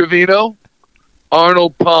 Lee Trevino,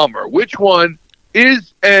 Arnold Palmer. Which one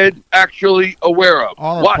is Ed actually aware of?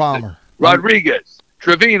 Arnold Watson, Palmer. Rodriguez,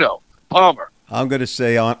 Trevino, Palmer. I'm going to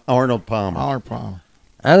say Arnold Palmer. Arnold Palmer.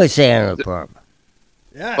 I would say Arnold Palmer.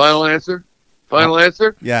 Yes. Final answer? Final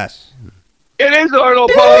answer? Yes. It is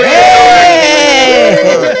Arnold Palmer.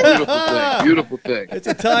 Beautiful thing. It's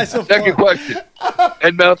a tie so Second far. question.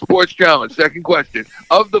 Edmount Sports Challenge. Second question.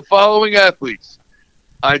 Of the following athletes,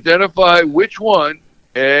 identify which one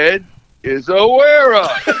Ed is aware of.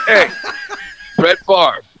 A. Brett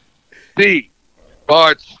Favre. B.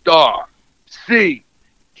 Bart Starr. C.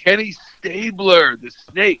 Kenny Stabler, the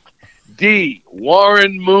snake. D.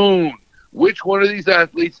 Warren Moon. Which one of these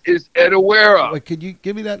athletes is Ed aware of? Wait, could you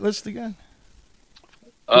give me that list again?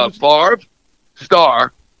 Favre,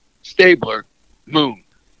 Starr, Stabler, Moon.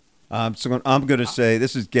 So I'm going to say,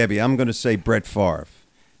 this is Gebby, I'm going to say Brett Favre.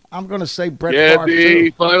 I'm going to say Brett Favre, The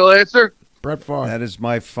too. final answer? Brett Favre. That is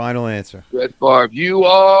my final answer. Brett Favre. You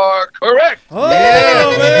are correct. Oh,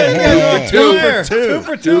 man. Two for two. 2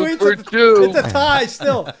 for 2. Two for two. It's a tie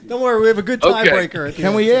still. Don't worry, we have a good Okay. tiebreaker. at the Can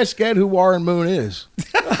end. we ask Ed who Warren Moon is?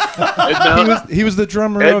 He was the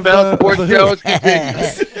drummer Ed of Mount the Sports Who. Challenge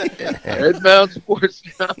continues. Ed Mount Sports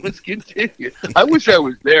Challenge continues. I wish I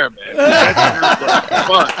was there, man. That sounds like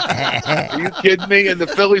fun. Are you kidding me? And the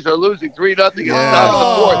Phillies are losing 3-0 at the top of the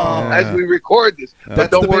fourth as we record this. But That's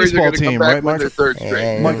don't the worry, they're baseball going to come team, back right, with Mark? their third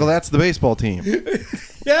straight. Michael, that's the baseball team.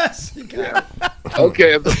 Yes. You got it.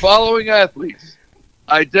 Okay, of the following athletes,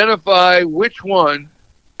 identify which one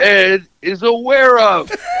Ed is aware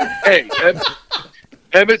of. A.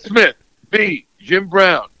 Emmett Smith. B. Jim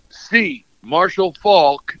Brown. C. Marshall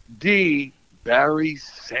Falk. D. Barry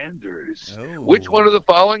Sanders. Oh. Which one of the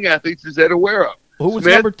following athletes is Ed aware of? Who was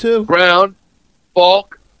Smith, number 2? Brown,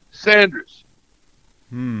 Falk, Sanders.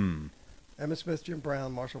 Emmitt Smith, Jim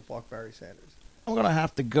Brown, Marshall Falk, Barry Sanders. I'm going to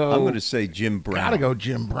have to go. I'm going to say Jim Brown. Gotta go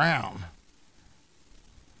Jim Brown.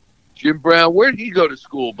 Jim Brown, where did he go to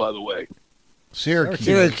school, by the way? Syracuse.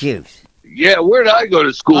 Syracuse. Yeah, where did I go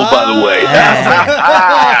to school, by the way?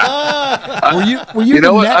 Were you You know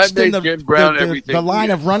the what? I next in made Jim Brown the everything line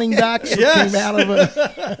he of running backs that Yes. came out of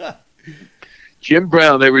it? Jim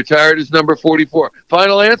Brown, they retired as number 44.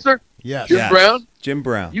 Final answer? Yes. Jim Brown? Jim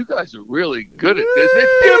Brown. You guys are really good at this.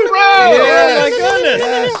 It's Jim Brown! Oh, my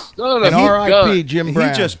goodness. Son of And a R.I.P. gun. Jim He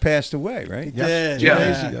Brown. just passed away, right? Yes. Yeah,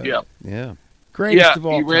 Days ago. yeah, Yeah. Greatest Yeah, of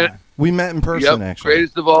all he ran- time. We met in person, yep. actually.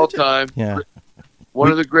 Greatest of all time. Yeah. One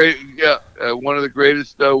of the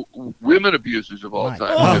greatest women abusers of all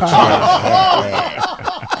time.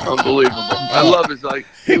 Unbelievable. I love his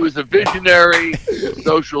he was a visionary,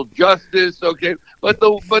 social justice. Okay, but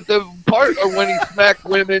the part of when he smacked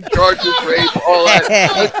women, charged with rape, all that.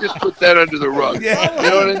 Let's just put that under the rug. You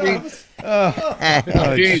know what I mean? Oh,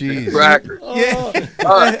 Jesus jeez. crackers. All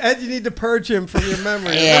right. Ed, you need to purge him from your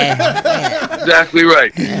memory. Yeah. Exactly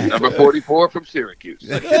right. Number 44 from Syracuse.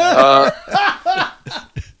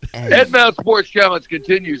 Edmount Sports Challenge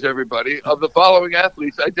continues, everybody. Of the following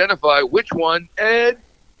athletes, identify which one Ed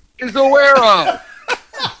is aware of.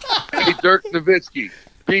 A. Dirk Nowitzki.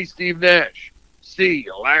 B. Steve Nash. C.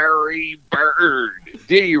 Larry Bird.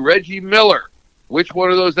 D. Reggie Miller. Which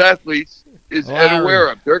one of those athletes is Ed Larry. aware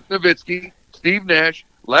of? Dirk Nowitzki, Steve Nash,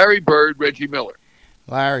 Larry Bird, Reggie Miller.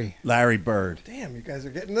 Larry. Larry Bird. Damn, you guys are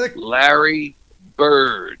getting the. Larry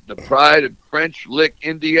Bird, the pride of French Lick,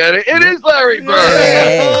 Indiana. It is Larry Bird.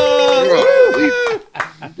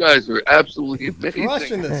 You guys are absolutely amazing.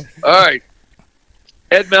 Crushing this. All right.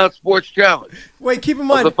 Edmount Sports Challenge. Wait, keep in Of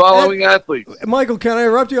mind. the following athletes. Michael, can I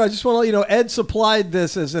interrupt you? I just want to let you know Ed supplied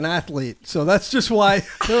this as an athlete, so that's just why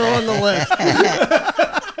they're on the list.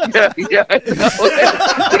 Yeah.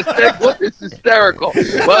 It's hysterical.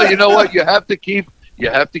 Well, you know what? You have to keep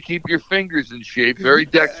your fingers in shape, very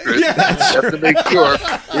dexterous. You have to make sure.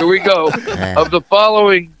 Here we go. Of the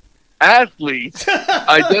following athletes,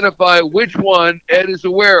 identify which one Ed is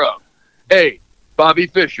aware of. A. Bobby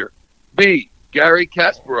Fischer. B. Gary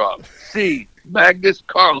Kasparov. C. Magnus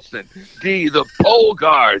Carlsen. D. The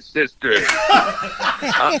Polgar sisters.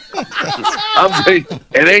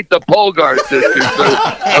 It ain't the Polgar sisters,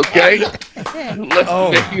 okay?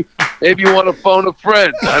 Maybe you want to phone a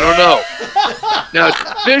friend. I don't know. Now,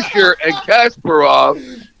 Fischer and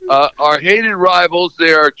Kasparov are hated rivals.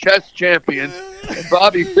 They are chess champions. And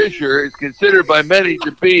Bobby Fischer is considered by many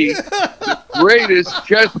to be the greatest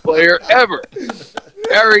chess player ever.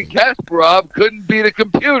 Gary Kasparov couldn't beat a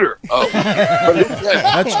computer. Oh,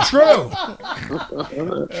 That's true.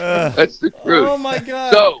 that's the truth. Oh my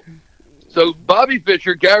God. So Bobby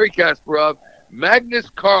Fischer, Gary Kasparov, Magnus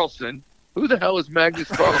Carlsen. Who the hell is Magnus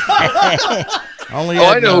Carlsen? Only Oh,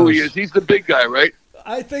 Ed I know who he knows. is. He's the big guy, right?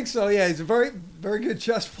 I think so. Yeah, he's a very, very good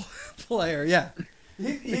chess player. Yeah.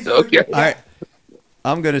 He's Okay. All right.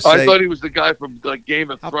 I'm going to I say. thought he was the guy from Game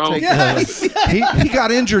of I'll Thrones. take Yes. He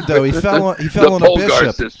got injured though. He fell on The a Polgar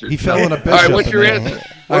bishop. sisters. He fell on a bishop. All right, what's your answer?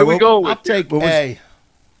 Where are we going I'll with? take What was- A.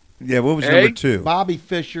 Yeah, what was A, number 2? Bobby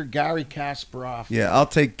Fischer, Gary Kasparov. Yeah, I'll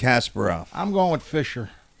take Kasparov. I'm going with Fischer.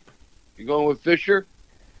 You going with Fisher?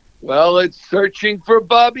 Well, it's searching for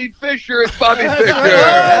Bobby Fischer. It's Bobby Fischer.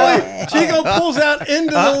 Oh, Chico pulls out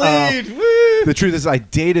into the lead. Woo! The truth is, I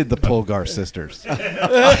dated the Polgar sisters. All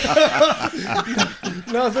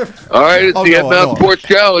right, it's the Mount Sports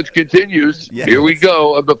Challenge continues. Yes. Here we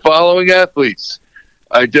go. Of the following athletes,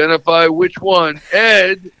 identify which one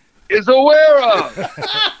Ed is aware of.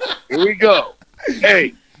 Here we go.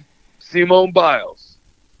 A, Simone Biles.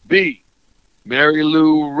 B, Mary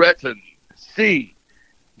Lou Retton. C,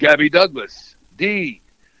 Gabby Douglas. D,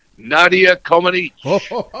 Nadia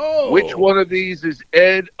Comaneci. Which one of these is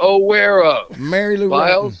Ed aware of? Mary Lou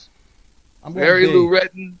Biles, I'm going Mary B. Lou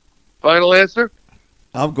Retton. Final answer?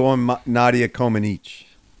 I'm going Nadia Comaneci.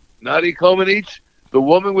 Nadia Comaneci, the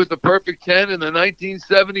woman with the perfect 10 in the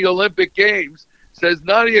 1970 Olympic Games, says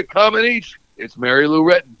Nadia Comaneci. It's Mary Lou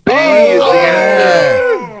Retton. B is the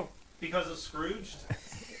answer. Because of Scrooged?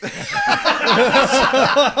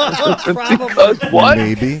 Because what?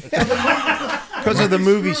 Maybe. Because of the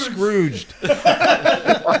movie Scrooged.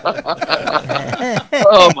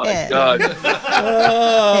 Oh my God!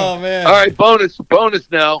 Oh man! All right, bonus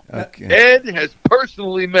now. Okay. Ed has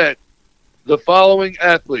personally met the following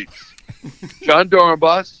athletes: John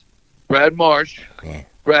Dornbos, Brad Marsh,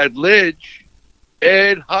 Brad Lidge,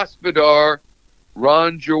 Ed Hospodar,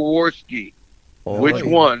 Ron Jaworski. Which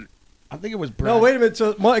one? I think it was Brad. No, wait a minute.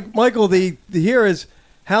 So, Michael, the here is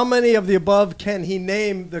how many of the above can he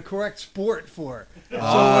name the correct sport for?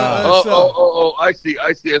 So, I see.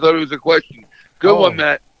 I thought it was a question. Good one,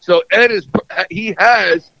 Matt. So Ed he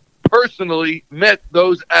has personally met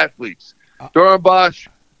those athletes: Dornbos,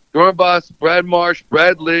 Brad Marsh,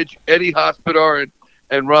 Brad Lidge, Eddie Hospodar,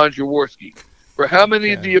 and Ron Jaworski. For how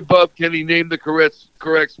many of the above can he name the correct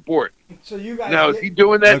sport? So you guys now, is he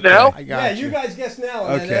doing that now? I got you guys guess now.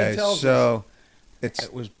 And then Okay, Ed tells so us.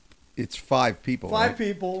 it's 5 people. Five right?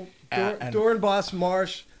 people: and- Dornbos,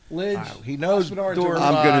 Marsh, Lidge. he knows Hospodar, Dornbos.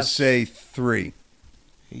 I'm going to say 3.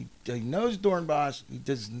 He knows Dornbos. He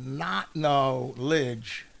does not know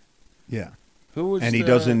Lidge. Yeah. Who was And he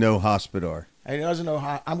doesn't know Hospodar. And he doesn't know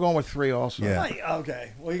how. I'm going with 3 also. Yeah.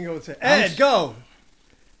 Okay, well you can go with Ed. Go.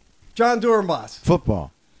 John Dornbos,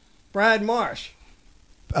 Football. Brad Marsh,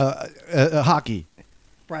 Hockey.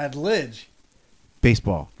 Brad Lidge.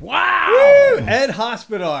 Baseball. Wow! Woo! Ed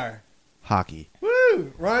Hospodar. Hockey.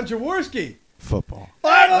 Woo! Ron Jaworski. Football.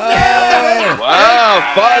 Wow,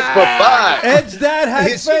 5 for 5. Ed's dad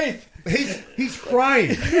had faith. He's crying.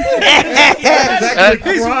 He's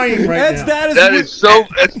He's- crying right Ed's now. dad is.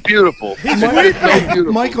 That's beautiful. That is so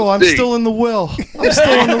beautiful. Michael, to I'm see. still in the will. I'm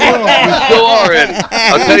still in the will. You still are, Eddie.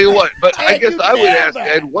 I'll tell you what. But I guess I would ask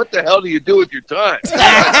Ed, what the hell do you do with your time?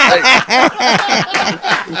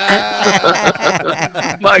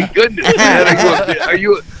 My goodness, man.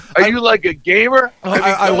 Are you like a gamer?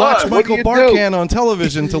 I come watch on, what do Michael you do? Barkan on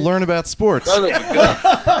television to learn about sports. Son of a gun.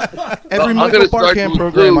 Every I'm Michael gonna start Barkan to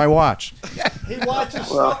program include- I watch. He watches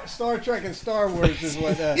Star Trek and Star Wars is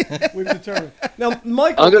what we've determined. Now,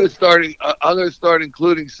 Michael. I'm gonna start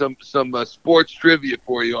including some sports trivia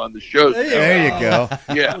for you on the show. There you go.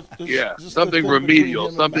 Yeah. This is Something the thing remedial, between him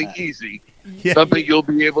and something Matt. easy, Yeah. something you'll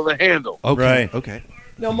be able to handle. Okay. Right. Okay.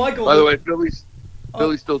 Now, Michael. By the way, Philly's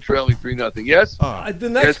still trailing 3-0. Yes. The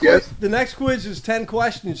next quiz is 10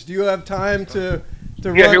 questions. Do you have time to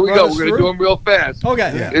run? Yeah. Here we run go. us We're gonna through? do them real fast.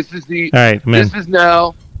 Okay. Yeah. This is the. All right, man. This is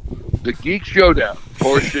now the Geek Showdown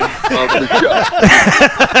portion of the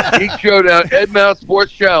show. Geek Showdown, Ed Mount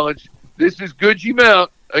Sports Challenge. This is Googie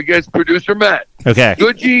Mount against producer Matt. Okay.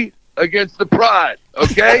 Googie against the Pride.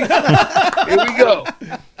 Okay? Here we go.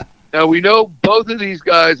 Now, we know both of these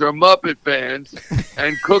guys are Muppet fans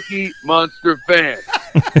and Cookie Monster fans.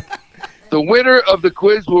 The winner of the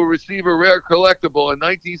quiz will receive a rare collectible, a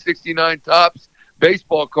 1969 Topps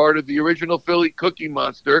baseball card of the original Philly Cookie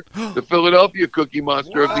Monster, the Philadelphia Cookie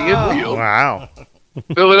Monster of the infield, Wow.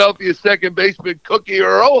 Philadelphia second baseman Cookie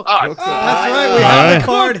Rojas. That's right. We have the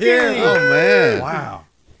card here. Oh, man. Wow.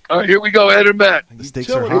 All right, here we go, Ed and Matt. The stakes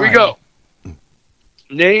are Here we high. go.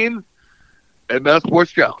 Name, Ed Mount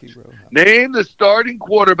Sports Challenge. Name the starting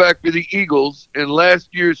quarterback for the Eagles in last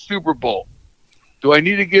year's Super Bowl. Do I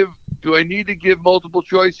need to give multiple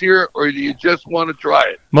choice here, or do you just want to try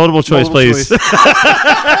it? Multiple choice, Multiple please. choice.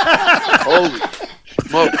 Holy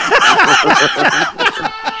smoke.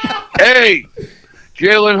 A,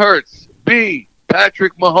 Jalen Hurts. B,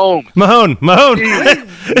 Patrick Mahomes. Mahone. C,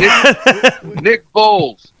 Nick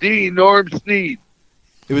Foles. D, Norm Snead.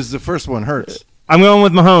 It was the first one. Hurts. I'm going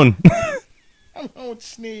with Mahone. don't know what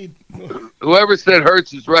Sneed. Whoever said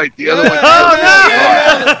Hurts is right. The other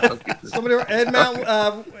one. Somebody, Ed Mount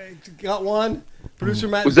got one. Producer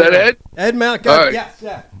Matt. Was that Ed? Ed Mount got All right. yes,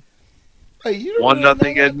 yeah. Hey, you don't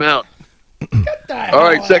 1-0 Ed Mount. Get the hell All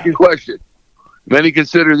right, out. second question. Many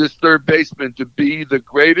consider this third baseman to be the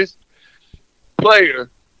greatest player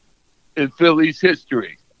in Phillies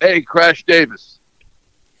history. A. Crash Davis.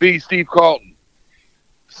 B. Steve Carlton.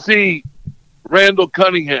 C. Randall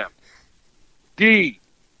Cunningham. D.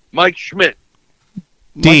 Mike Schmidt.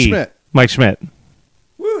 Mike Schmidt.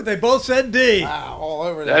 Woo, they both said D. Wow, all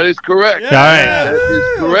over That is correct. Yeah. All right. That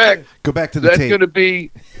is correct. Go back to the That's tape. going to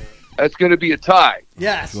be a tie.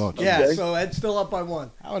 Yes. Well, Yeah, okay. so Ed's still up by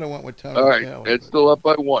one. I would have went with Tony. All right, Taylor. Ed's still up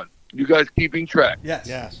by 1. You guys keeping track? Yes.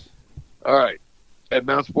 Yes. All right. Ed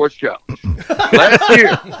Mount Sports Challenge. Last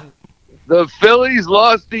year, the Phillies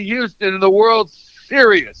lost to Houston in the World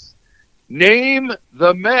Series. Name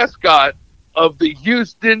the mascot of the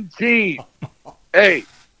Houston team. A.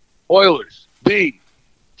 Oilers. B.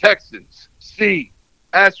 Texans. C.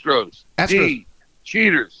 Astros. D.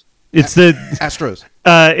 Cheaters. It's the Astros.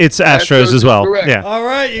 it's Astros as well. Correct. Yeah. All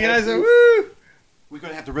right, you guys are woo. We're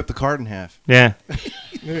going to have to rip the card in half. Yeah.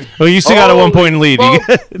 Well, you still got a 1 point lead. Holy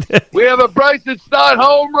We have a Bryson Stott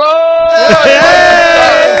home run.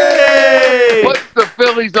 Yay! Puts the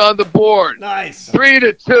Phillies on the board. Nice.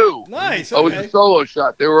 3-2. Nice. Oh, it was Okay. a solo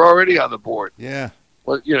shot. They were already on the board. Yeah.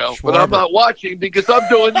 Well, but I'm Schwarber. not watching because I'm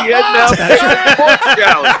doing the Ed Mount Sports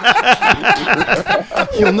Challenge.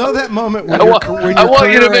 You'll know that moment when I your, want, when I your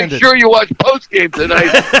want you to career make ended. sure you watch post game tonight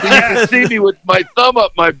so you can see me with my thumb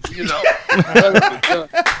up my,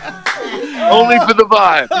 only for the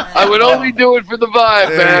vibe. I would only do it for the vibe,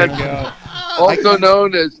 There man. you go. Also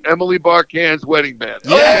known as Emily Barkan's wedding band.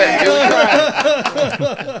 Okay, here we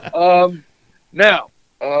go. Now,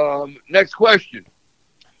 next question.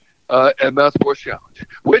 Ed Mount Sports Challenge.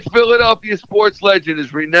 Which Philadelphia sports legend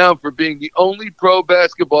is renowned for being the only pro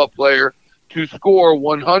basketball player to score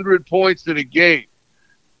 100 points in a game?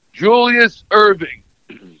 Julius Erving,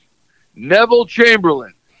 Neville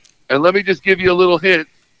Chamberlain, and let me just give you a little hint.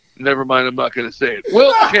 Never mind, I'm not going to say it.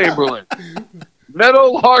 Wilt Chamberlain,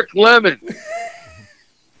 Meadowlark Lemon. Wilt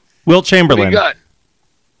What do you Chamberlain. got?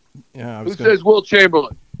 Yeah, I Who was gonna, says Wilt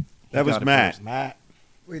Chamberlain? That was got it Matt. first. Matt.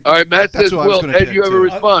 All right, Matt That's says who I was Wilt. gonna Ed, pick, you have a too.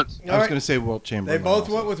 response. I was going to say Wilt They Chamberlain. both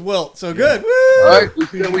also. went with Wilt. So good. Woo. All right,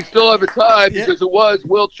 we still have a tie because it was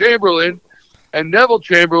Wilt Chamberlain, and Neville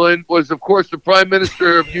Chamberlain was, of course, the Prime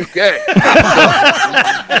Minister of UK.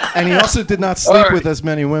 And he also did not sleep All right. with as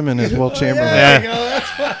many women as Wilt Chamberlain. There you go.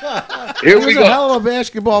 That's Here He we was a go. hell of a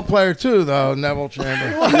basketball player, too, though, Neville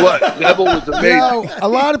Chamberlain. What? Neville was You amazing. know, a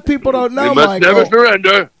lot of people don't know, We must Michael. never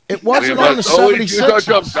surrender. It We wasn't on the must always use our 76ers.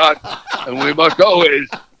 jump shot, and we must always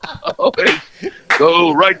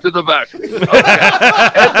go right to the back.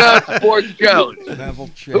 Okay. Ed Mount Sports Challenge. Neville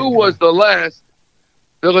Who Chamberlain. was the last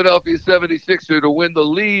Philadelphia 76er to win the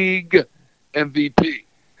league MVP?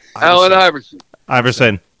 Allen Iverson.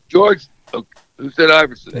 Iverson. George. Who said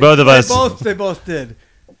Iverson? Both of us. They both did.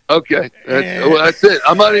 Okay, that's it.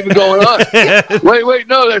 I'm not even going on. Wait,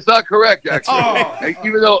 no, that's not correct. Actually,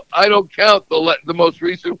 even though I don't count the most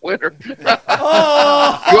recent winner.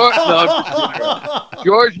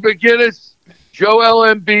 George McGinnis,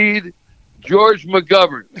 Joel Embiid, George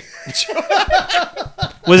McGovern.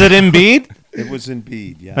 Was it Embiid? It was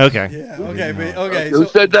Embiid, yeah. Okay. Yeah. Okay. Who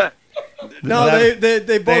So, said that? no, they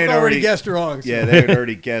both had already already- guessed wrong. So. Yeah, they had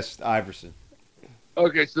already guessed Iverson.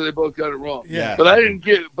 Okay, so they both got it wrong. Yeah. But I didn't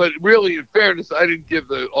give. But really, in fairness, I didn't give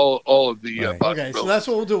all of the. Right. Okay, possibilities. so that's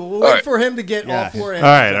what we'll do. We'll All wait right. for him to get all Yeah. four All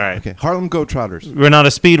right. answers. All right. Okay, Harlem Globetrotters. We're not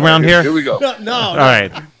a speed round Here here. we go. No. All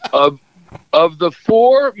right. Of the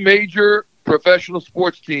 4 major professional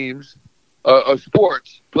sports teams,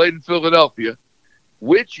 sports played in Philadelphia,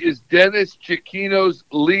 which is Dennis Chiquino's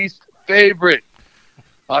least favorite?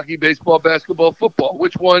 Hockey, baseball, basketball, football.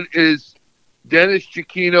 Which one is Dennis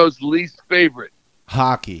Chiquino's least favorite?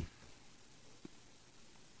 Hockey.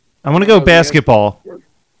 I want to go basketball.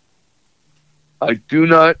 I do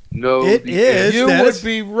not know. It the is. answer. You Dennis. would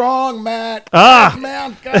be wrong, Matt. Ah.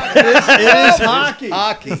 Man, God, It is hockey.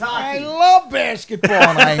 I love basketball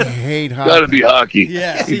and I hate hockey. Gotta be hockey.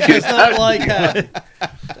 Yes, he does not like hockey.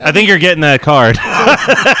 I think you're getting that card.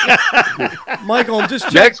 Michael, I'm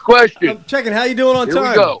just Next question. I'm checking. How you doing on Here we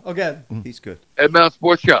time? go. Okay. He's good. Ed Mount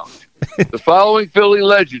Sports Challenge. The following Philly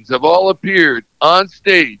legends have all appeared on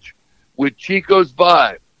stage with Chico's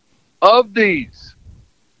vibe. Of these,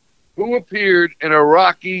 who appeared in a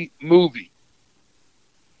Rocky movie?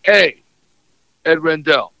 A. Ed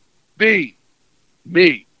Rendell. B.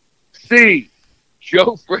 Me. C.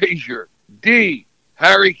 Joe Frazier. D.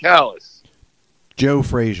 Harry Callis. Joe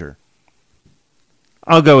Frazier.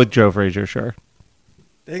 I'll go with Joe Frazier, sure.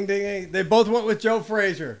 Ding, ding, ding. They both went with Joe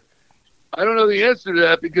Frazier. I don't know the answer to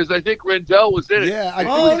that because I think Rendell was in it. Yeah, I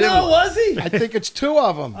Oh, think no, was he? I think it's two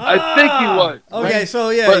of them. I think he was. Okay,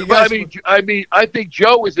 so yeah. But, you but guys I mean, I think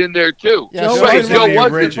Joe was in there too. Yeah, Joe Right, was in Joe the was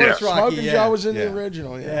in original. there. First Rocky, Smoking yeah. Joe was in Yeah. the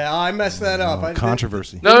original. Yeah. Yeah, I messed that up. I didn't-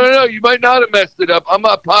 Controversy. No, you might not have messed it up. I'm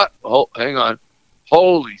not pot. Oh, hang on.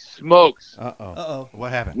 Holy smokes! Uh-oh. Uh-oh.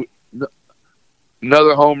 What happened?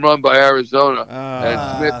 Another home run by Arizona, Ah.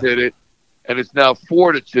 and Smith hit it, and it's now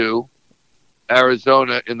 4-2.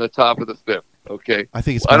 Arizona in the top of the fifth. Okay. I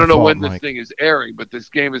think it's I my don't know fault, when this Mike. thing is airing, but this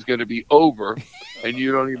game is going to be over, and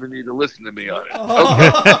you don't even need to listen to me on it.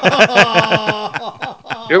 Okay.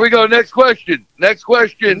 Here we go. Next question.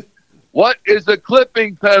 What is a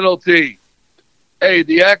clipping penalty? A,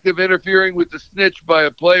 the act of interfering with the snitch by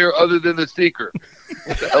a player other than the seeker.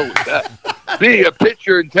 What the hell was that? B, a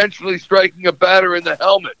pitcher intentionally striking a batter in the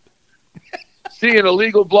helmet. C, an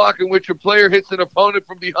illegal block in which a player hits an opponent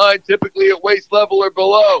from behind, typically at waist level or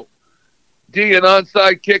below. D, an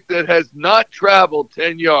onside kick that has not traveled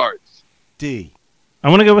 10 yards. D. I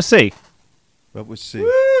want to go with C. What was C?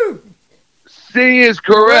 Woo! C is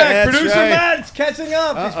correct. Correct. Producer right. Matt's catching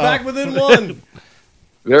up. He's back within one.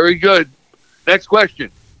 Very good. Next question.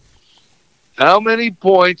 How many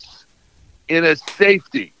points in a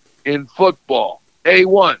safety in football?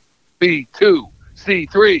 A1, B2,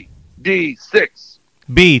 C3, D6.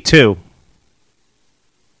 B2.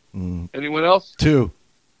 Anyone else? 2.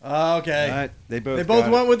 Okay. All right, they both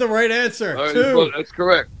went got it. with the right answer. All right, Two. that's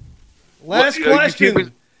correct. Last What- you question. keep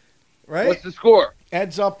it- Right? What's the score?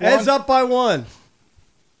 Heads up. One. Heads up by one.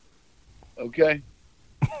 Okay.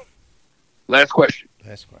 Last question.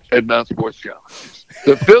 Last question. Ed Mount Sports Challenge.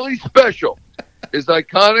 The Philly Special is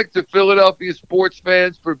iconic to Philadelphia sports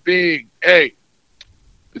fans for being A,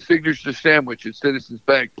 the signature sandwich at Citizens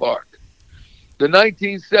Bank Park. The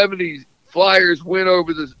 1970s Flyers win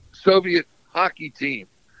over the Soviet hockey team.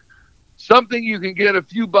 Something you can get a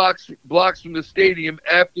few blocks from the stadium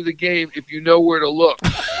after the game if you know where to look.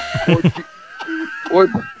 or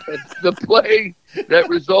the play that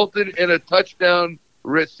resulted in a touchdown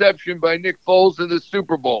reception by Nick Foles in the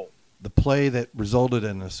Super Bowl. The play that resulted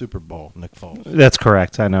in a Super Bowl, Nick Foles. That's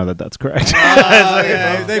correct. I know that's correct.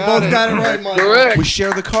 Okay. They both got it right, Mike. Correct. We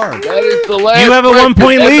share the card. That is the last. You have a question. 1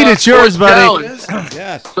 point Ed lead. Mount It's yours, Sports buddy. Challenge.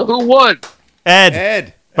 Yes. So who won? Ed.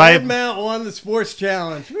 Ed. By Ed Mount won the sports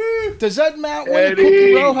challenge. Woo. Does that Mount win Eddie, the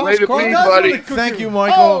Cookie Row House way to card? be, Does buddy. win the cookie Thank you, room.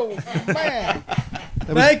 Michael. Oh man!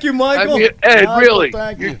 Thank you, I Michael. mean, Ed, Michael, really?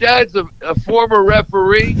 thank Your you. dad's a former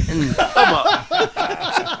referee? Come on.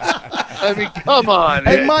 I mean, come on.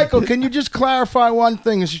 Hey, Ed. Michael, can you just clarify one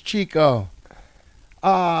thing? This is Chico.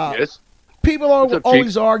 Yes. People What's up,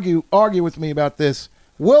 always argue with me about this.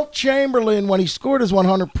 Wilt Chamberlain, when he scored his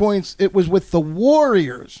 100 points, it was with the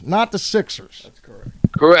Warriors, not the Sixers. That's correct.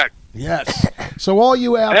 Correct. Yes. So all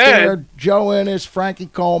you out And- there, Joe Ennis, Frankie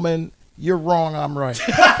Coleman, you're wrong. I'm right.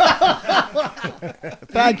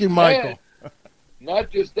 Thank you, Michael. And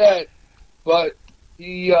not just that, but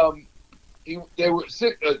they were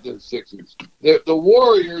the Sixers. The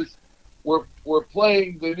Warriors were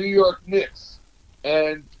playing the New York Knicks,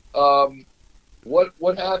 and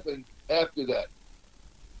what happened after that?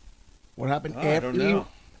 What happened I after don't know.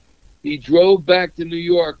 He drove back to New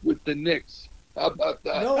York with the Knicks. How about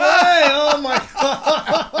that? No way. Oh, my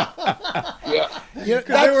God. Yeah. you?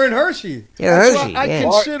 Because they were in Hershey. Yeah, That's Hershey. what I yeah.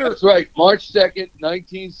 consider. That's right. March 2nd,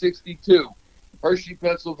 1962. Hershey,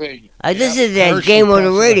 Pennsylvania. I listened to that Hershey, game on the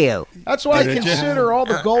Pennsylvania. radio. That's why I Did you? consider all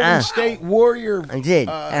the Golden State Warrior I did.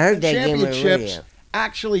 I heard that game on the championships radio.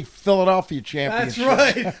 actually Philadelphia That's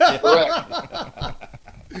championships. right. Correct.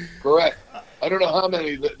 Correct. I don't know how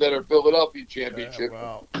many that are Philadelphia championships,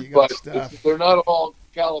 Well, you got but stuff. they're not all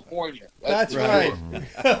California. That's for right.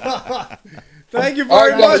 sure. Thank you All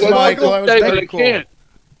very right, much, guys, Michael. That was Hey, but very I cool. can't.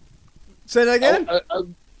 Say that again?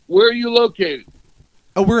 Where are you located?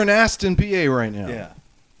 Oh, we're in Aston, PA right now. Yeah.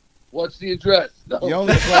 What's the address? No. You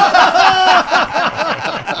only play-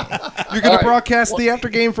 You're going All to right. broadcast the after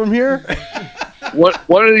game from here? One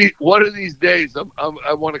of these days,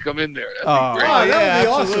 I want to come in there. That'd Oh. be great. Oh, that would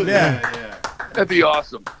be absolutely. awesome. Yeah. That'd be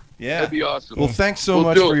awesome. Yeah. That'd be awesome. Well, thanks so We'll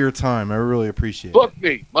much do for it. your time. I really appreciate it. Book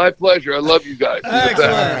me. My pleasure. I love you guys. You're the best.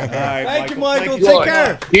 Excellent. All right, Thank you, Michael. Michael. Thank Take you.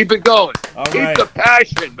 care. Keep it going. All Keep right. the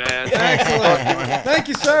passion, man. Excellent. Thank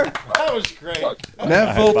you, sir. That was great.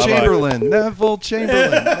 Neville Bye-bye. Chamberlain. Neville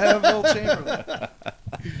Chamberlain. Neville Chamberlain.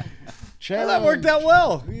 Well, that worked out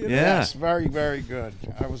well. Yeah. Yes, very, very good.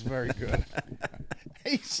 That was very good.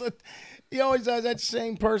 He always has that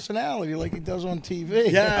same personality like he does on TV.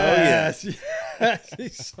 Yes. Yes.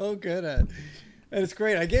 He's so good at it. And it's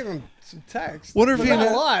great. I gave him some text. Wonder if but he not a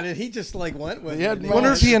anno- lot, and he just like went with it.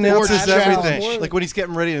 Wonder if he announces Sports everything. challenge. Like when he's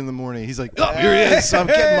getting ready in the morning, he's like, "Oh, here he is! I'm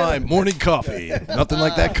getting my morning coffee. Nothing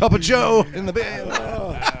like that cup of Joe in the band.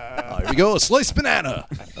 Here we go, a sliced banana.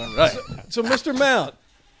 All right. So, Mr. Mount,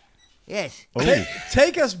 Yes.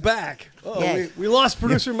 take us back. Oh, Yes. we lost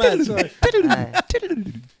producer Matt. Sorry.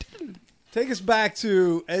 Take us back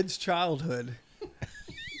to Ed's childhood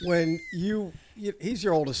when he's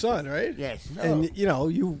your oldest son, right? Yes. And you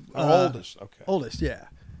Oldest. Okay. oldest, yeah.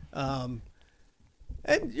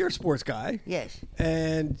 And you're a sports guy, Yes.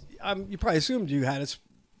 and you probably assumed you had a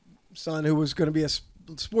son who was going to be a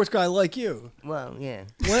sports guy like you. Well, yeah.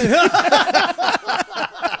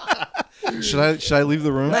 Should I leave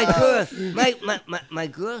the room? My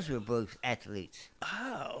girls were both athletes.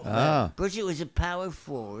 Ah, Bridget was a power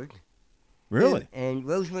forward, really? and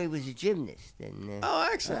Rosemary was a gymnast. And Oh,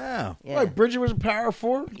 excellent. Wow. yeah. Wait, Bridget was a power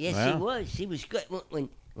forward? Yes, Wow. she was. She was good.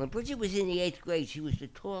 When Bridget was in the 8th grade, she was the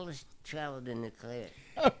tallest child in the class.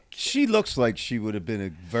 She looks like she would have been a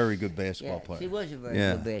very good basketball Yeah, player. she was a very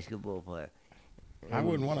Yeah. good basketball player. I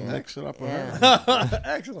wouldn't want to mix it up with her. Yeah.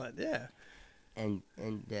 Excellent, yeah. and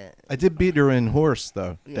I did beat her in horse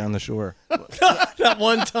though down the shore That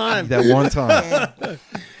one time. that one time.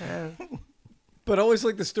 But I always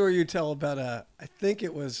like the story you tell about, I think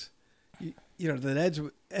it was, that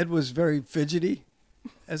Ed was very fidgety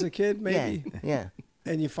as a kid, maybe. yeah.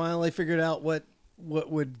 And you finally figured out what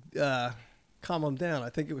would calm him down. I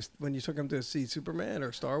think it was when you took him to see Superman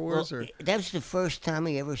or Star Wars. Well, Or that was the first time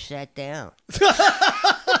he ever sat down.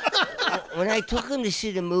 When I took him to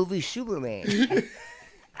see the movie Superman,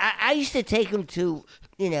 I used to take him to,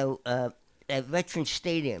 at Veterans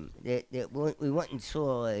Stadium. We went and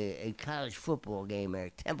saw a college football game where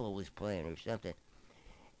Temple was playing or something.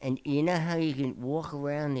 And you know how you can walk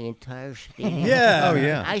around the entire stadium? Yeah. Oh,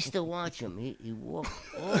 yeah. I used to watch him. He walked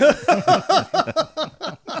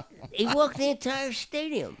he walked the entire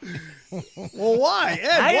stadium. well, why? Ed,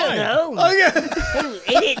 I why? don't know. Oh,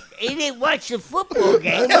 yeah. He didn't watch the football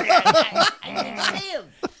game. But I didn't see him.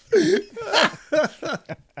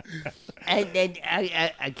 And then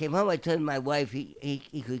I came home. I told my wife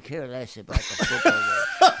he could care less about the football game.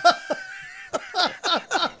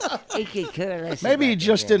 He could care less. Maybe he about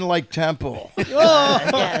just the didn't like Temple.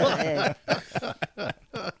 Yeah.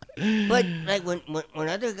 But like when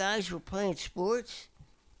other guys were playing sports,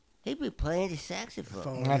 he'd be playing the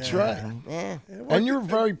saxophone. That's right. Yeah. And you're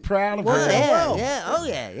very proud of Well, him. yeah, yeah, oh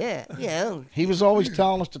yeah. Yeah. He was always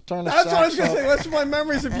telling us to turn the That's what I was sax going to up. say. That's my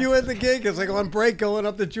memories of you at the gig. It's like on break going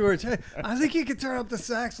up to George. Hey, I think you could turn up the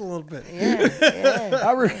sax a little bit. Yeah.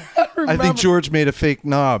 I remember. I think George made a fake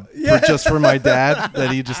knob just for my dad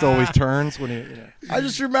that he just always turns when he. I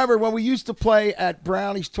just remember when we used to play at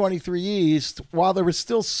Brownie's 23 East, while there was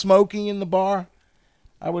still smoking in the bar,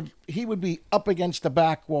 he would be up against the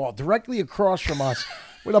back wall, directly across from us,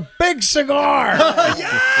 with a big cigar.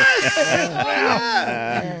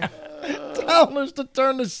 Telling us to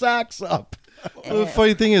turn the sax up. Well, the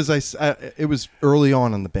funny thing is, it was early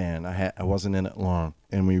on in the band. I wasn't in it long,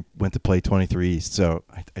 and we went to play 23 East. So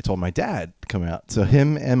I told my dad to come out. So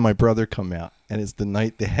him and my brother come out, and it's the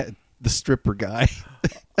night they had the stripper guy.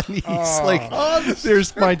 And he's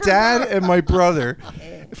there's my dad and my brother.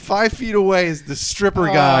 5 feet away is the stripper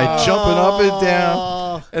guy jumping up and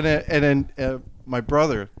down. And then my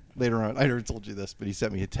brother, later on, I never told you this, but he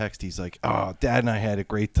sent me a text. He's like, "Oh, Dad and I had a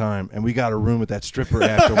great time, and we got a room with that stripper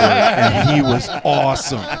afterward, and he was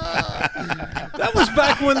awesome." That was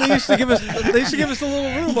back when they used to give us a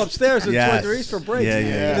little room upstairs at Yes. 23 East for breaks. Yeah.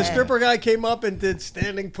 And the stripper guy came up and did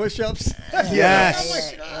standing push-ups.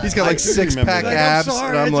 Yes. He's got like I do remember 6-pack that. abs, I'm sorry,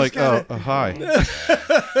 and I I'm just like, gotta- hi.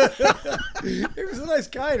 He was a nice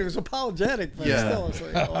guy. He was apologetic, but Yeah. still, it's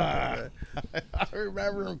like, oh, man. I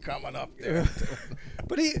remember him coming up there.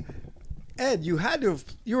 But Ed, you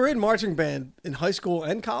were in marching band in high school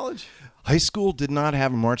and college? High school did not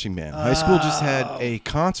have a marching band. High school just had a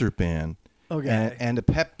concert band. Okay. And a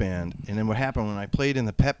pep band. And then what happened when I played in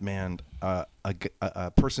the pep band, a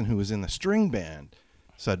person who was in the string band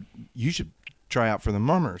said, "You should try out for the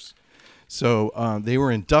Mummers." So they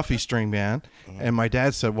were in Duffy string band, and my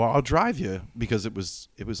dad said, "Well, I'll drive you," because it was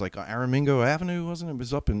like Aramingo Avenue, wasn't it? It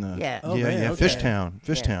was up in the okay.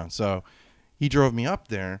 Fishtown. So he drove me up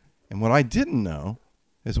there, and what I didn't know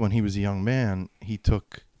is when he was a young man, he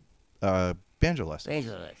took banjo lessons.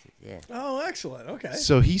 Yeah. Oh, excellent. Okay.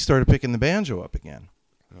 So he started picking the banjo up again.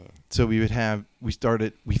 So we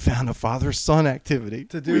found a father-son activity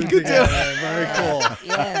to do together. Very cool.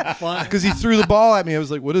 Yeah. Fun. because he threw the ball at me. I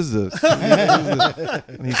was like, "What is this?"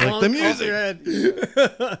 And he's like, "The music."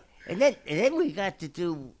 And then we got to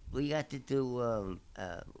do we got to do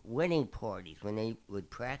wedding parties when they would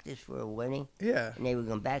practice for a wedding, Yeah. and they would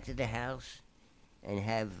come back to the house and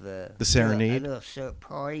have The serenade? a little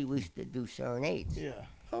party. We used to do serenades. Yeah.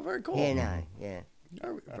 Oh, very cool. He and I,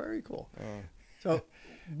 Very, very cool. yeah. So,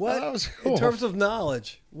 what That was cool. in terms of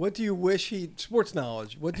knowledge? What do you wish sports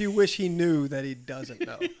knowledge? What do you wish he knew that he doesn't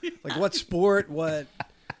know? Like what sport? What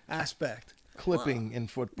aspect? Clipping in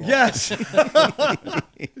football. Yes.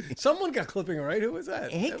 Someone got clipping right. Who was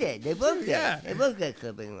that? He did. They both did. Yeah. They both got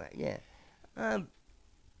clipping right. Yeah.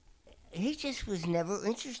 He just was never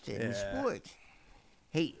interested in Yeah. sports.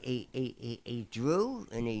 He drew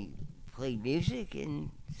and he played music,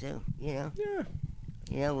 and so Yeah.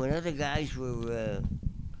 when other guys were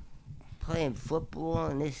playing football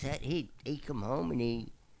and this that, he'd come home and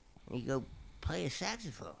he'd go play a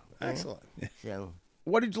saxophone. you know? Excellent. So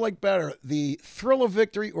What did you like better, the thrill of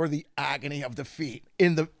victory or the agony of defeat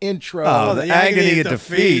in the intro? Oh, the the agony of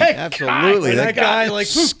defeat. Hey, Absolutely. that guy, like,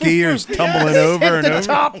 skiers tumbling over Hit and the over.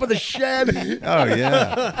 top of the shed. Oh,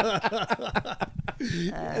 yeah.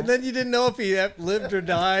 And then you didn't know if he lived or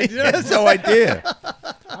died. I had no idea.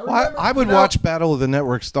 Well, I would watch Battle of the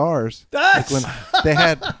Network Stars. That's When they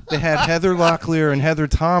had Heather Locklear and Heather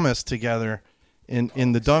Thomas together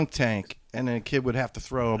in the dunk tank, and then a kid would have to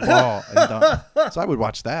throw a ball and dunk. So I would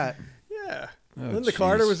watch that. yeah. Oh, Linda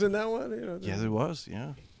Carter jeez. was in that one. Yeah, there was.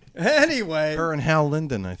 Yeah, Anyway. her and Hal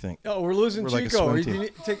Linden, I think. Oh, we're losing We're like a Chico. swim You team.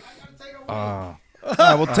 need to take- All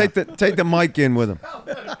right, well, take the mic in with him.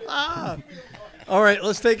 All right,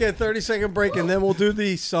 let's take a 30-second break, and then we'll do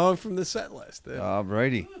the song from the set list. All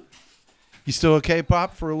righty. You still okay,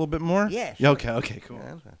 Pop, for a little bit more? Yeah, Yeah, okay, okay, cool.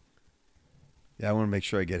 Yeah, I want to make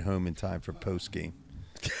sure I get home in time for post game.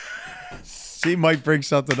 See, might bring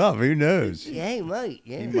something up. Who knows? yeah, he might.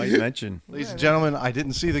 He Yeah. might mention. Ladies and gentlemen, I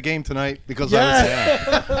didn't see the game tonight because I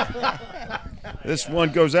was This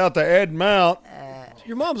one goes out to Ed Mount.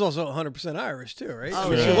 Your mom's also 100% Irish, too, right? Oh, I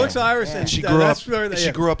mean, yeah. She looks Irish, Yeah. and She grew up. that's where they,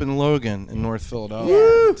 She grew up in Logan, in North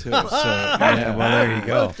Philadelphia, too. So, Yeah, well, there you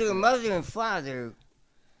go. Both their mother and father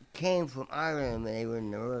came from Ireland when they were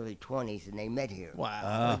in their early 20s, and they met here.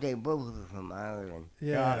 Wow. But they both were from Ireland.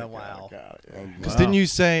 Yeah, wow. And, Because didn't you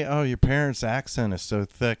say, "Oh, your parents' accent is so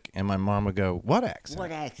thick," and my mom would go, "What accent?"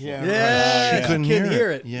 what accent? Yeah. Yeah, She couldn't you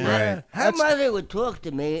hear it. Yeah. Right. Her mother would talk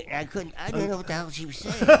to me, and I didn't know what the hell she was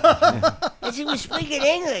saying. And she was speaking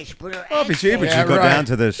English, but her Oh, but she accent, would Yeah, go right. down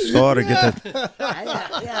to the store to get the.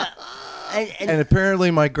 yeah. And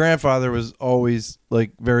apparently, my grandfather was always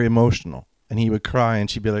like very emotional, and he would cry, and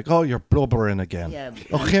she'd be like, "Oh, you're blubbering again." Yeah.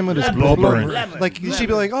 Oh, him and his Blubbering. blubbering. Like she'd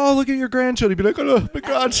be like, "Oh, look at your grandchildren." He'd be like, "Oh, my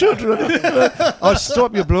grandchildren." Oh,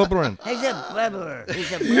 stop your blubbering. He's a blubberer.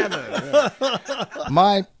 He's a blubberer.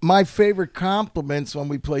 Yeah. My favorite compliments when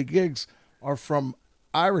we play gigs are from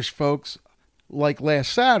Irish folks, like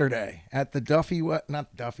last Saturday at the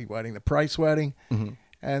the Price wedding.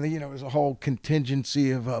 And it was a whole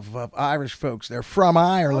contingency of Irish folks. They're from Oh,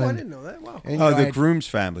 Ireland. I didn't know that. Wow. And, Oh, I the had groom's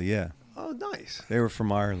family. Yeah, Oh, nice. they were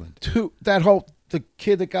from Ireland. the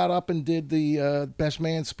kid that got up and did the best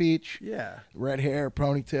man speech. Yeah. Red hair,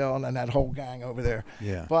 ponytail, and then that whole gang over there.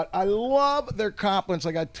 Yeah. But I love their compliments.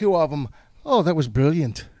 I got two of them. Oh, that was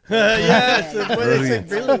brilliant. Yes. That's what they say,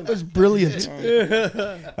 That was brilliant.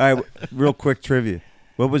 All right, real quick trivia.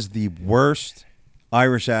 What was the worst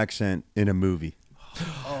Irish accent in a movie?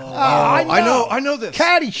 I know this.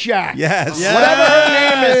 Caddyshack. Yes. Whatever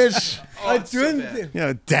her name is. I didn't. You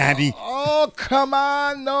know, Daddy. Oh, come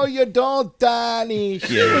on. No, you don't, Danny.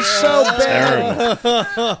 She was so bad.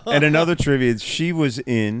 Terrible. And another trivia, she was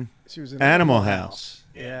in She was in Animal House.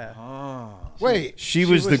 Yeah. Wait. She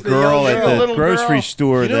was the was the girl young at girl. the Little grocery girl.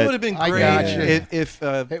 store You know what would that. have been I great gotcha. if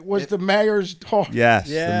It was the mayor's daughter. Yes,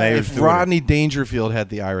 Yeah. the mayor's if daughter. Rodney Dangerfield had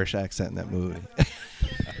the Irish accent in that movie.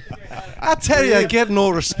 I tell you, I get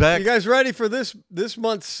no respect. You guys ready for this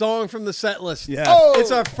month's song from the set list? Yeah. Oh.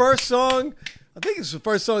 It's our first song. I think it's the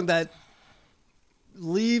first song that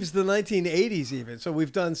leaves the 1980s even. So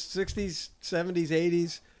we've done 60s, 70s,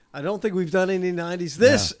 80s. I don't think we've done any 90s.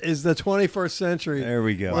 This is the 21st century. There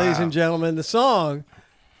we go. Ladies and gentlemen, the song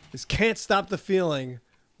is Can't Stop the Feeling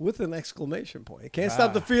with an exclamation point. Can't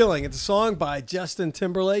Stop the Feeling. It's a song by Justin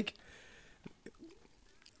Timberlake.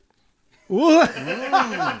 What?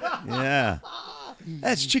 Yeah.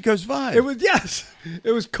 That's Chico's vibe.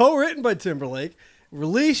 It was co-written by Timberlake,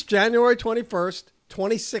 released January 21st,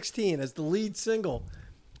 2016 as the lead single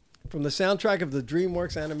from the soundtrack of the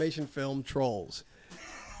DreamWorks animation film Trolls.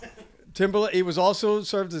 Timberlake, he was also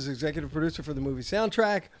served as executive producer for the movie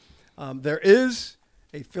soundtrack. There is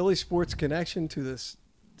a Philly sports connection to this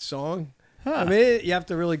song. I mean, you have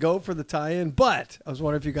to really go for the tie-in, but I was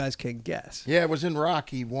wondering if you guys can guess. Yeah, it was in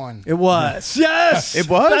Rocky 1. It was. Yes! It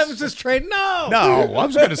was? That was his trade. No! No, I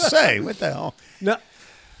was going to say, what the hell? No.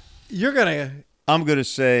 You're going to... I'm going to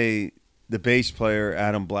say the bass player,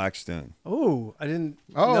 Adam Blackstone. Oh, I didn't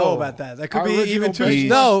Oh, know about that. That could our be original even too... bass-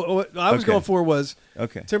 No, what I was Okay. going for was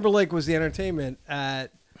Okay. Timberlake was the entertainment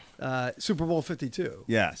at Super Bowl 52.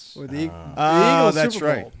 Yes. Or the Eagles that's Super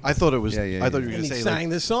right. Bowl. I thought it was. Yeah, yeah, I thought you yeah. were And going to he say sang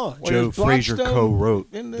this song. Joe Was Frazier Blackstone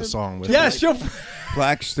co-wrote in the the- song with. Yes, Joe...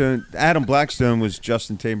 Adam Blackstone was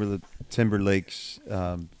Justin Timberlake's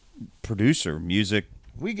producer, music.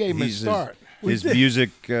 We gave him a He's start. His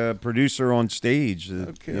music producer on stage.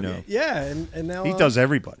 Okay. You know, Yeah, and now... he does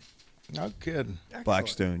everybody. No kidding.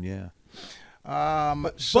 Blackstone, yeah.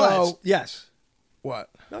 So, But, yes. what?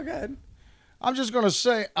 No, go ahead. I'm just going to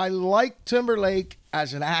say I like Timberlake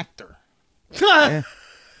as an actor. I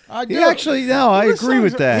do. He actually, no, I the agree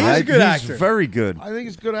with songs that. are- he's a good actor. He's very good. I think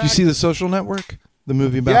he's a good Did actor. you see The Social Network, the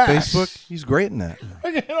movie about Yes. Facebook? He's great in that.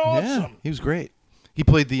 Awesome. Yeah, he was great. He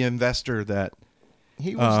played the investor that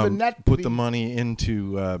He was the net put the money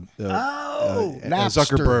into Napster.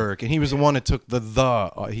 Zuckerberg, and he was the one that took the.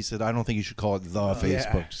 He said, "I don't think you should call it the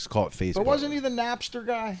Facebook. Just call it Facebook." But wasn't he the Napster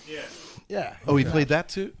guy? Yeah. Oh, he played that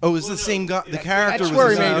too. Oh, it's the same guy. The character That's was where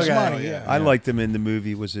the he same made his guy. money. Yeah. I liked him in the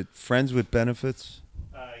movie. Was it Friends with Benefits?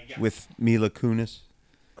 With Mila Kunis.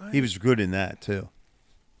 He was good in that too.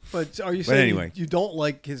 But are you saying anyway. you don't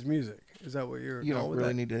like his music? Is that what you're You going don't with really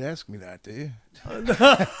that? need to ask me that, do you?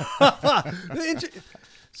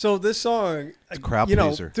 So this song, a crowd you know,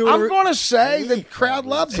 pleaser. I'm going to say the crowd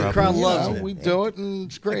loves it. The crowd You loves know, it. We do it, and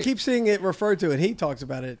it's I great. keep seeing it referred to, and he talks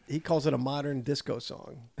about it. He calls it a modern disco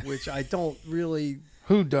song, which I don't really.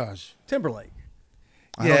 Who does? Timberlake.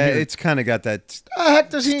 Yeah, it's kind of got that. The heck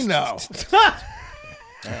does he know?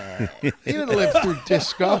 He didn't live through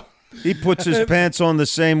disco. He puts his pants on the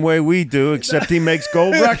same way we do, except he makes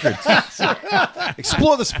gold records.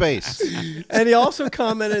 Explore the space. And he also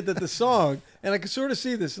commented that the song, and I could sort of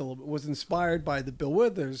see this a little bit, was inspired by the Bill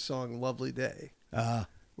Withers song "Lovely Day." A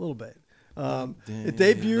little bit. It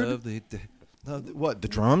debuted. What, the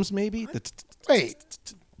drums maybe? Wait,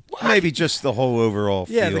 Maybe just the whole overall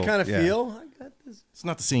feel. Yeah, the kind of feel. I got this. It's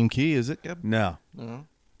not the same key, is it, Gab? No.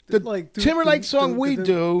 the Like, Timberlake song "We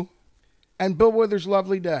Do" and Bill Withers'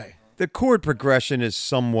 "Lovely Day." The chord progression is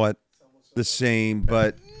somewhat the same,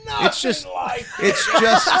 but it's just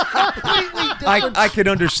I could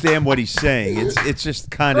understand what he's saying. It's just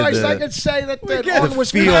kind of Christ, I the could say that The one was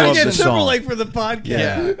feel gotta of get the song. Timberlake for the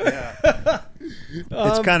podcast.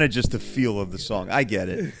 it's kind of just the feel of the song. I get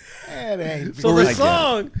it. It ain't. So I the get it.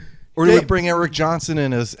 song. Or do we bring Eric Johnson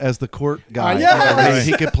in as the court guy? yes! Maybe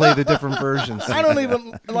he could play the different versions. I don't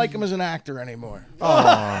even like him as an actor anymore.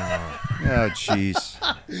 Oh, jeez.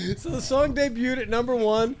 So the song debuted at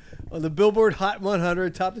 #1 on the Billboard Hot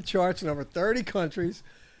 100, topped the charts in over 30 countries.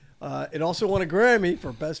 It also won a Grammy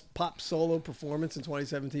for Best Pop Solo Performance in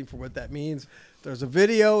 2017 for what that means. There's a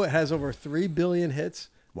video. It has over 3 billion hits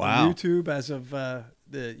Wow. on YouTube as of the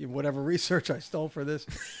whatever research I stole for this.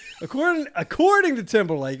 According to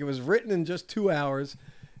Timberlake, it was written in just 2 hours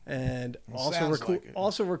and sounds like it.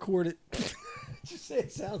 also recorded. Did you say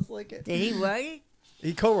it sounds like it? Did he write it?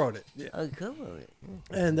 He co-wrote it. Yeah. Oh, come on.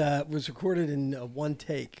 And was recorded in one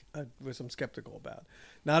take, which I'm skeptical about.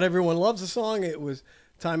 Not everyone loves the song. It was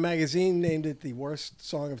Time Magazine named it the worst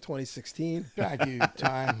song of 2016. Thank you,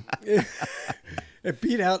 Time. It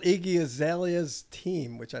beat out Iggy Azalea's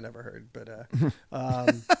Team, which I never heard, but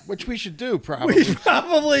Which we should do, probably. we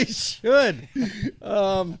probably should.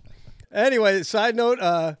 Anyway, side note,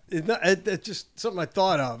 it's just something I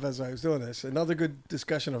thought of as I was doing this. Another good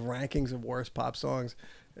discussion of rankings of worst pop songs.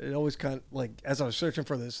 It always kind of, like, as I was searching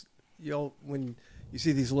for this, when you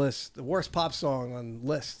see these lists, the worst pop song on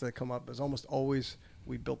lists that come up is almost always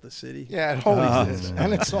 "We Built the City." Yeah, it always is.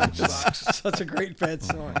 And that song sucks. Such a great bad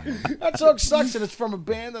song. That song sucks, and it's from a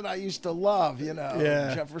band that I used to love,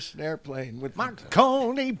 Yeah. Jefferson Airplane. With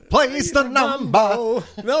Coney plays the number.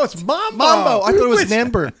 No, it's Mambo. Mambo. I thought it was Which-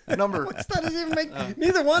 number. Which doesn't even make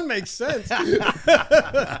neither one makes sense.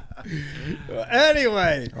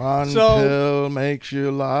 Anyway, One so pill makes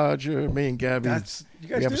you larger. Me and Gabby, you guys we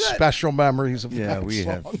have do that? special memories of Yeah, that we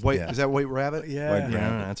song. have. Wait, yeah. is that White Rabbit? Yeah. White Yeah,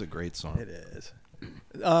 Rabbit. that's a great song. It is.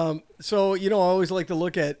 So, I always like to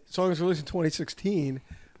look at songs released in 2016.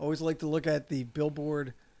 I always like to look at the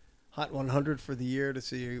Billboard Hot 100 for the year to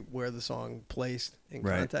see where the song placed in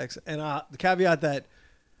Right. context. And the caveat that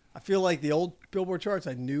I feel like the old Billboard charts,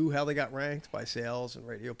 I knew how they got ranked by sales and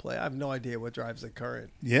radio play. I have no idea what drives the current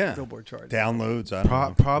Billboard chart. Downloads. I don't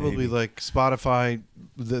know. Probably maybe. like Spotify,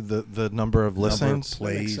 the number of listens.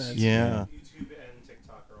 Plays. Yeah. YouTube and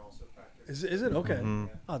TikTok are also factors. Is it? Okay.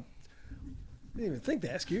 I didn't even think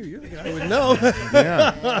to ask you. You're the guy who would know.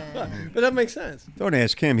 Yeah. But that makes sense. Don't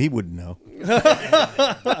ask him. He wouldn't know.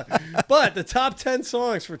 But the top 10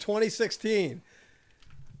 songs for 2016.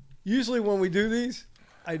 Usually when we do these,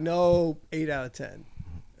 I know 8 out of 10.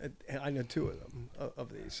 I know 2 of them of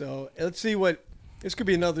these. So let's see what this could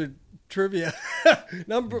be. Another trivia.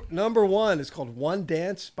 Number 1 is called "One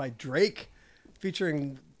Dance" by Drake,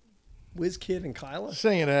 featuring WizKid and Kyla.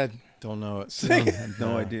 Sing it, Ed. Don't know it. Sing it. I have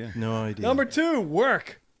no idea. No idea. Number 2,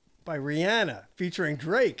 "Work" by Rihanna, featuring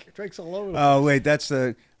Drake. Drake's all over. Oh wait, that's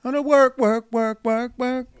the. I don't work.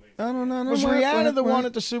 I don't know. Was Rihanna the one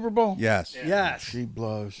at the Super Bowl? Yes. Yes. She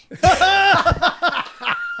blows.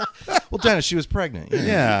 Well, Dennis, she was pregnant.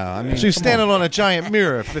 Yeah. I mean, She was standing on a giant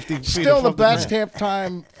mirror 50 feet Still, the above best ground.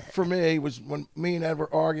 halftime for me was when me and Ed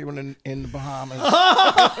were arguing in the Bahamas.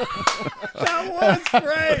 That was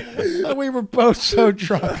great. And we were both so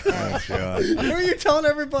drunk. Oh, God. Who are you telling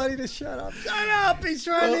everybody to shut up? Shut up! He's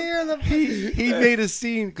trying to hear the. He made a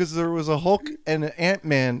scene because there was a Hulk and an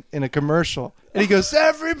Ant-Man in a commercial. And he goes,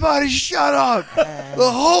 "Everybody shut up. The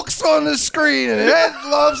Hulk's on the screen and Ed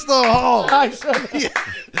loves the Hulk.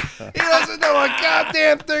 He doesn't know a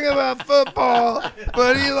goddamn thing about football,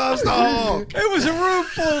 but he loves the Hulk." It was a room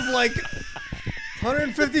full of like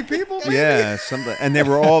 150 people. Maybe? Yeah. And they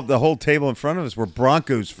were all the whole table in front of us were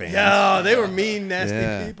Broncos fans. Yeah, they were mean, nasty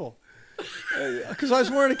Yeah. people. Because I was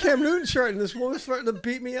wearing a Cam Newton shirt and this woman was starting to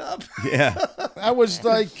beat me up. Yeah. That was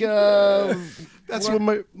like, That's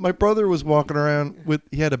when my brother was walking around with,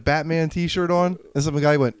 he had a Batman t-shirt on, and some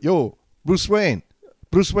guy went, "Yo, Bruce Wayne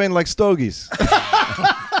likes stogies."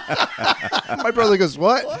 My brother goes,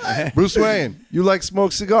 what? "Bruce Wayne, you like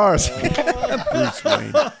smoke cigars." Bruce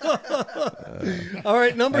Wayne. All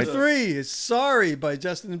right, number 3 is "Sorry" by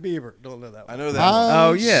Justin Bieber. Don't know that one. I know that one.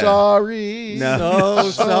 Oh, yeah. Sorry. No.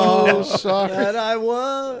 So sorry. that I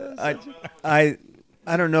was.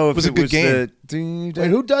 I don't know if It was a good game. Wait,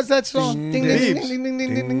 who does that song? Ding, Ding, ding, ding, ding,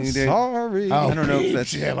 ding, ding, ding, ding. Sorry. Oh, I don't know if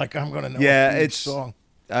that's- yeah, like I'm gonna know. Yeah, each it's- song.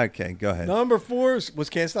 Okay, go ahead. Number 4 was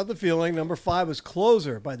 "Can't Stop the Feeling." Number 5 was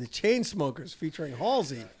 "Closer" by the Chainsmokers, featuring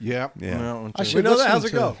Halsey. Yeah. Yeah. That one I too. should We know that. listen How's it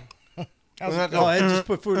to go? Oh, Ed just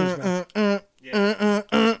put food in his mouth.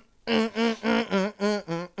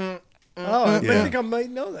 Oh, I Yeah. think I might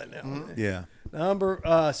know that now. Yeah. Number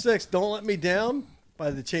 6, "Don't Let Me Down" by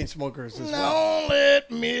the Chainsmokers as well. Don't let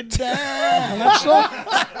me down. That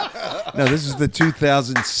song. No, this is the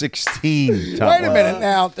 2016 top Wait a one. minute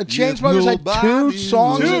now. The Chainsmokers had 2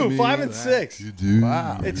 songs. 2, 5, and 6.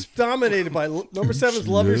 Wow. It's dominated by number 7 is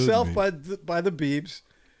 "Love Yourself" by the Biebs.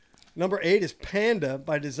 Number 8 is "Panda"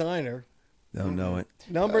 by Designer. Don't know it.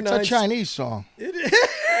 Number It's 9. a Chinese song. It is.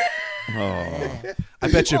 I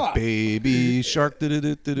bet you Baby Shark. No, Is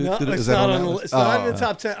it's that not on on that the, list? it's not in the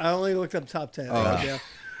top 10. I only looked up top 10. Yeah.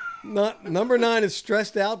 Number 9 is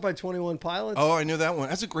 "Stressed Out" by 21 Pilots. Oh, I knew that one.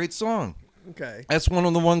 That's a great song. Okay. That's one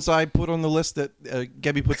of the ones I put on the list that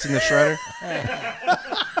Gabby puts in the shredder.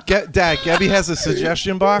 Dad, Gabby has a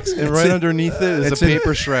suggestion box, and right underneath it is a paper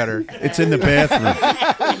shredder. It's in the bathroom.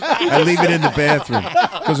 I leave it in the bathroom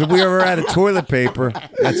because if we ever out of toilet paper,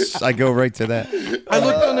 I go right to that. I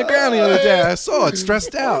looked on the ground the other day. I saw it,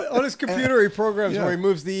 stressed out. On his computer, he programs where he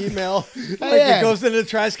moves the email. Like Yeah. it goes into the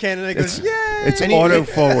trash can and it goes, yay! It's auto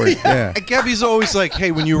forward. Yeah. And Gabby's always like,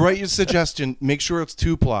 "Hey, when you write your suggestion, make sure it's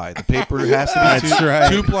 2-ply. The paper has to be That's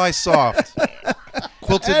right. 2-ply soft.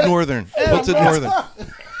 Quilted Northern. Quilted Northern.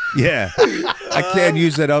 Yeah. I can't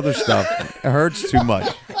use that other stuff. It hurts too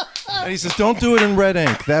much. And he says, "Don't do it in red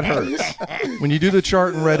ink. That hurts. When you do the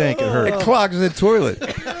chart in red ink, it It hurts." clogs the toilet.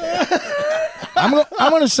 I'm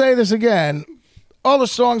going to say this again. All the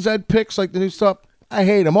songs Ed picks, like the new stuff, I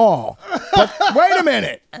hate them all. But wait a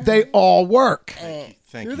minute. They all work.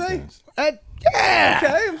 Thank Do you, they? Dennis. Ed, yeah.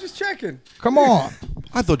 Okay, I'm just checking. Come on.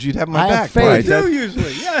 I thought you'd have my I have back. faith. I Right, do that-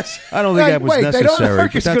 usually, yes. I don't think that was Wait, they don't necessary.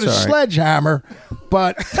 work But as good that's as all right. Sledgehammer,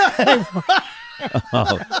 but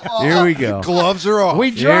Here we go. Gloves are off.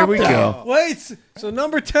 we Here dropped we that. go. Wait, so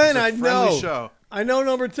number 10, I Friendly know. show. I know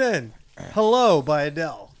number 10. "Hello" by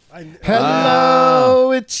Adele.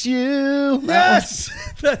 Hello, it's you. Yes,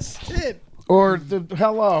 that's it. Or the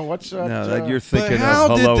hello. What's that? No, that you're But thinking how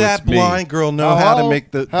of hello, did that it's me. blind girl know how to Hello?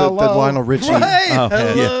 make the Hello? Lionel Richie? Right. Oh,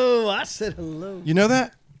 Hello. I said hello. You know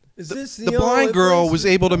that? Is this The blind only girl place- was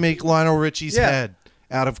able to make Lionel Richie's Yeah. head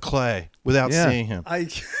out of clay without Yeah. seeing him. I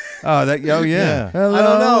Oh, that. Oh, yeah. Hello. I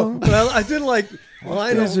don't know, but I did like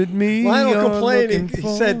Lionel. Is it me Lionel you're complaining. looking He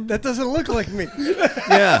for? said that doesn't look like me.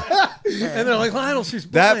 Yeah. And they're like, Lionel, she's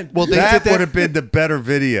blind. That that would have been the better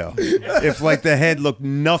video if like the head looked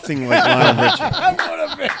nothing like Lionel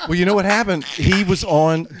Richie. Well, you know what happened? He was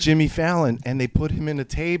on Jimmy Fallon, and they put him in a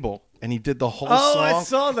table, and he did the whole song. I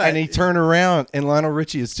saw that. And he turned around, and Lionel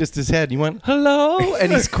Richie is just his head. He went, hello,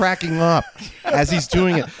 and he's cracking up as he's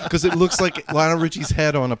doing it because it looks like Lionel Richie's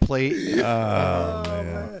head on a plate. Oh,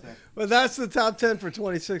 man. But that's the top 10 for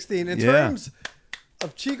 2016. In terms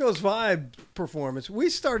of Chico's Vibe performance, we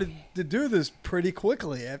started to do this pretty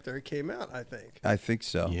quickly after it came out, I think. I think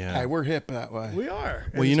so. Yeah. Hey, we're hip that way. We are.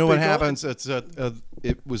 Well, you know what happens? It's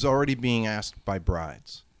it was already being asked by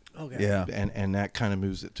brides. Okay. Yeah. And that kind of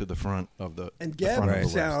moves it to the front of the And the front of the Gavin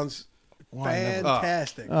list. sounds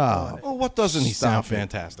fantastic. Oh. on it. Oh, what doesn't he sound Stop it.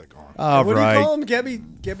 fantastic on? All What right. do you call him?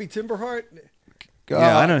 Gebby Timberhart?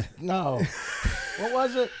 Yeah, I don't. No. What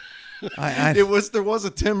was it? There was a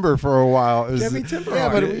timber for a while. It was, Gebby Timberhart. Yeah,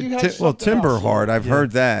 but you had Well, something else. Timberhart, I've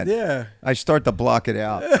heard that. Yeah. I start to block it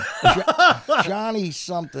out. Johnny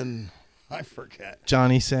something. I forget.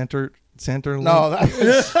 Johnny Center. No, that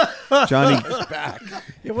was Johnny. back.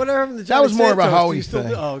 Yeah, whatever happened to That was Johnny more of a Santos? Do Howie you still do-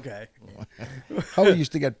 thing. Oh, okay. Howie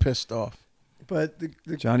used to get pissed off. But the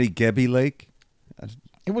Johnny Gebby Lake.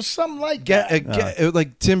 It was something like that.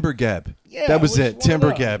 Like Timber Geb. Yeah, that was it was it. one Timber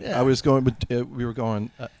of those, Geb. yeah. I was going with. We were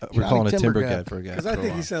going. We're Johnny calling it Timber Timber Geb. Geb for a guy. because I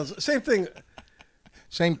think he sounds same thing.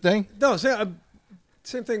 Same thing. No,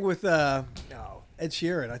 same thing with Ed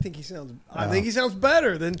Sheeran. I think he sounds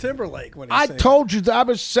better than Timberlake when he's I singing. told you that I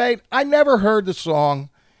was saying I never heard the song,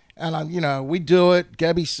 and we do it.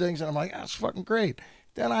 Gebby sings, and I'm like, that's fucking great.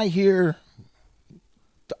 Then I hear,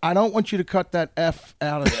 I don't want you to cut that F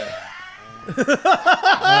out of there.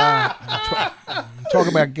 I'm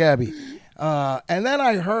talking about Gebby, and then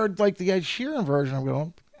I heard like the Ed Sheeran version. I'm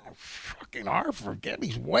going, fucking Arthur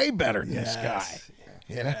Gebby's way better than this guy.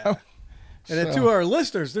 You know. And then to our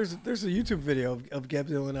listeners, there's a YouTube video of Geb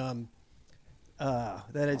doing that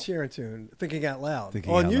Ed Sheeran tune, Thinking Out Loud,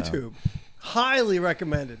 Thinking on Out Loud. YouTube. Highly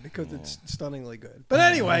recommended because it's stunningly good. But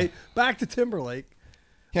anyway, back to Timberlake.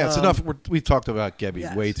 Yeah, it's enough. We've talked about Gebby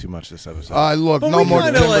Yes. way too much this episode. Look, But no we more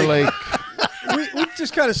kinda, Timberlake. We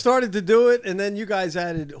just kind of started to do it, and then you guys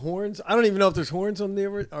added horns. I don't even know if there's horns on the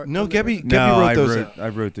no, Gebby. No, Gebby wrote I those. wrote. I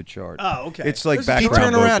wrote the chart. Oh, okay. It's like This is- He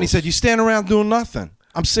background turned around. He vocals. said, "You stand around doing nothing.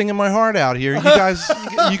 I'm singing my heart out here. You guys,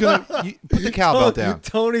 you put the cowbell down.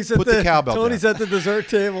 Tony's at Put the cowbell Tony's down. at the dessert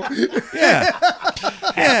table. Yeah.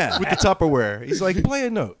 Yeah. With the Tupperware." He's like, "Play a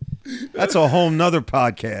note." That's a whole nother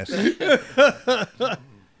podcast.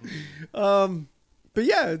 But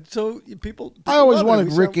yeah, so people I always love it. wanted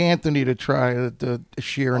We Rick sound- Anthony to try the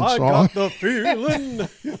Sheeran I song. got the feeling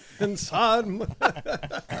inside.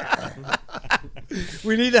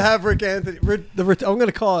 We need to have Rick Anthony. I'm going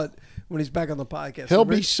to call it when he's back on the podcast. He'll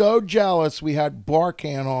be Rick- so jealous we had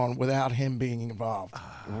Barkan on without him being involved.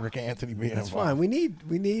 Rick Anthony being That's involved. fine.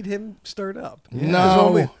 We need him stirred up.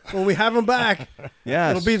 No. 'Cause when we have him back,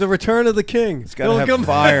 Yes. it'll be the return of the king. It's got to have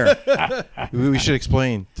fire. We should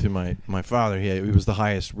explain to my father. It was the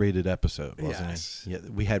highest rated episode, wasn't Yes. it? Yeah,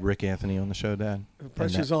 we had Rick Anthony on the show, Dad. And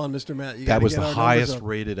Pressure's on, Mr. Matt. You that gotta was get the our numbers highest up.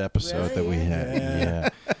 rated episode that we had. Yeah. Yeah,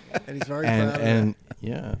 And he's very proud of and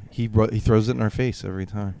yeah, he throws it in our face every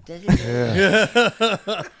time. Does it?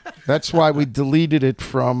 Yeah. That's why we deleted it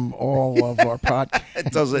from all of our podcasts.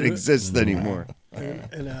 It doesn't exist anymore. But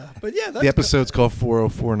yeah, that's The episode's called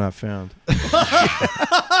 404 Not Found.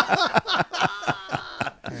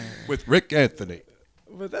 With Rick Anthony.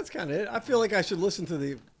 But that's kind of it. I feel like I should listen to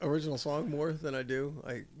the original song more than I do.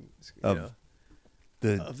 Of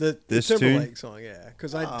the This Timberlake tune? song, yeah,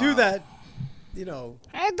 because I do that,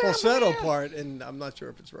 falsetto part, and I'm not sure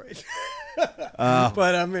if it's right.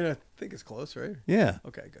 But I mean, I think it's close, right? Yeah.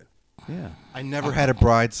 Okay, good. Yeah. I never had a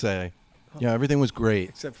bride say, "Yeah, everything was great."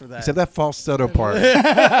 Except for that. Except that falsetto part.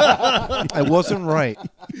 It wasn't right.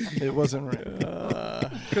 It wasn't right.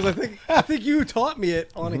 Because I think you taught me it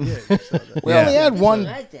on a gig. So that- We only had They one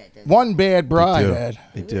like that. doesn't one bad bride, Ed.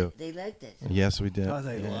 They do. They like that. Yes, we did. Oh,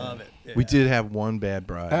 they love it. Yeah. We did have one bad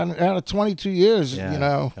bride. Out of 22 years, Yeah.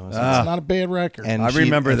 That was- it's not a bad record. And I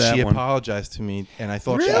remember that She one. apologized to me, and I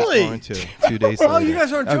thought Really? she was going to 2 days later. Oh, you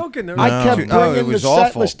guys aren't joking. They're I like- kept No. bringing No, it was the set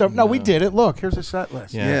awful. list up. No, we did it. Look, here's a set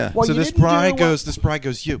list. Yeah. Well, so you this didn't do bride what-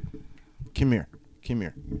 goes, "You, come here.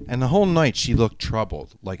 And the whole night she looked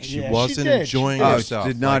troubled, like she Yeah, she wasn't did. enjoying She did. herself.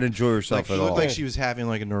 Did not like, enjoy herself like she at looked all. like she was having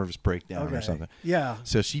like a nervous breakdown or Okay. something. Yeah.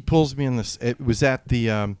 So she pulls me in this. It was at the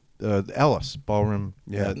Ellis Ballroom.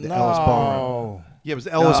 Yeah. the Ellis Ballroom. No. Yeah, it was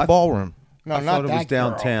the Ellis I- Ballroom. No, I not thought it was that girl.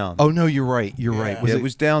 downtown. Oh no, you're right. You're right. Yeah, it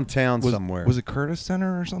was downtown was, somewhere. Was it Curtis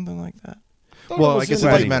Center or something like that? Thought Well, it I guess was it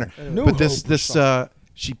doesn't in matter. New But this Hope or something.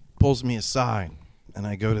 she pulls me aside, and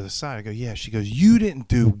I go to the side. I go, yeah. She goes, you didn't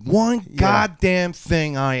do one goddamn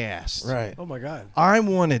thing I asked. Right. Oh my God. I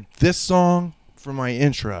wanted this song for my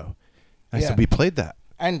intro. I Yeah. said, we played that.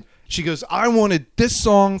 And She goes, I wanted this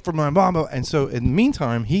song for my mama. And so in the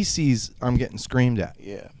meantime, he sees I'm getting screamed at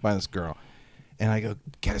by this girl. And I go,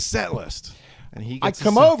 get a set list. And he I gets a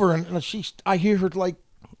come set- over and I hear her like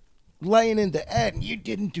laying into Ed, and you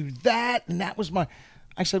didn't do that, and that was my.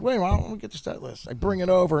 I said, wait a minute, let me get the set list. I bring it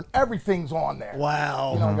over, and everything's on there.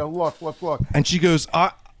 Wow. You know, I go, look. And she goes,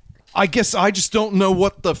 I guess I just don't know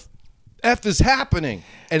what the F is happening.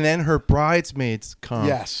 And then her bridesmaids come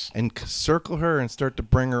and circle her and start to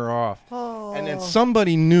bring her off. And then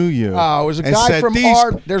somebody knew you. Oh, it was a and guy said,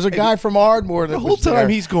 from There's a guy from Ardmore that The whole was time there.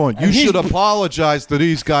 he's going, you And should apologize to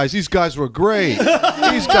these guys. These guys were great.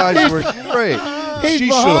 These guys were great. He's She should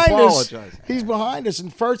behind us. apologize. He's behind us,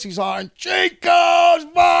 and first he's hollering, Chico's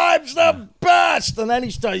vibes the best, and then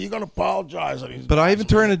he's telling you, you're going to apologize. And he's But I even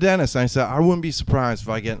turned to Dennis and I said, I wouldn't be surprised if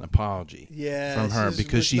I get an apology from her she's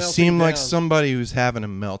because she melting seemed like down. somebody who's having a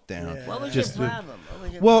meltdown. What was Just your to- problem? What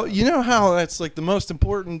was your Well, problem? you know how that's like the most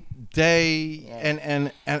important day,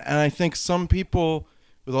 and I think some people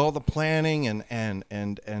with all the planning and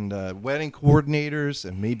wedding coordinators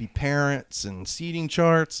and maybe parents and seating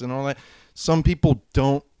charts and all that, some people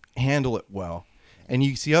don't handle it well. And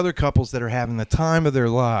you see other couples that are having the time of their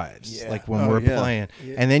lives, like when we're playing.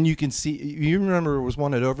 Yeah. And then you can see, you remember it was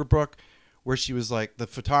one at Overbrook where she was like, the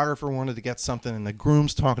photographer wanted to get something and the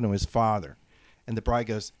groom's talking to his father. And the bride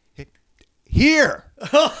goes, here,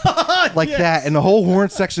 like that, and the whole horn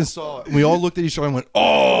section saw it. And we all looked at each other and went,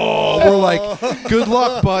 "Oh!" We're like, "Good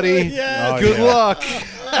luck, buddy. Good luck."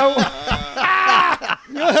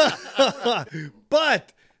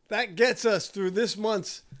 But that gets us through this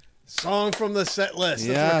month's song from the set list.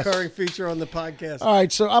 That's Yes. a recurring feature on the podcast. All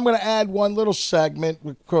right, so I'm going to add one little segment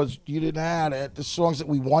because you didn't add it. The songs that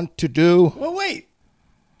we want to do. Well, wait.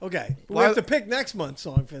 Okay, we have to pick next month's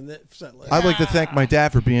song from the set list. I'd like to thank my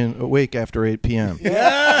dad for being awake after 8 p.m. Too.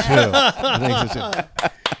 I think so,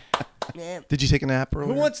 too. Yeah. Did you take a nap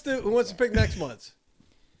earlier? Who wants to pick next month's?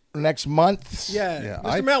 Next month? Yeah,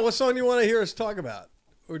 Mr. Mel, what song do you want to hear us talk about,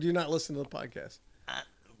 or do you not listen to the podcast?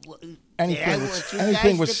 Anything guys with to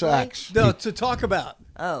play? sax. No, to talk about.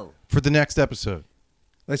 Oh, For the next episode.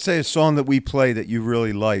 Let's say a song that we play that you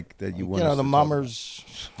really like that you want. You know, us the to talk Mummers.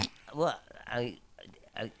 well, I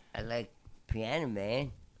like Piano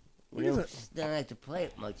Man. We don't have to play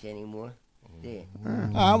it much anymore. Yeah.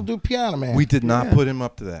 I'll do Piano Man. We did not put him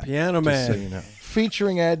up to that. Piano just Man. so you know.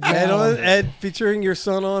 Featuring Ed. Ed featuring your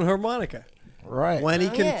son on harmonica. Right. When he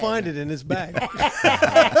can yeah. find it in his bag.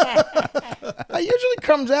 I usually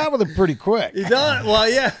comes out with it pretty quick. He does. Well,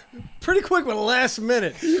 yeah. Pretty quick with the last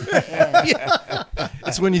minute.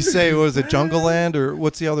 It's when you say, what was it, Jungle Land, or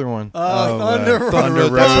what's the other one? Thunder Road. Thunder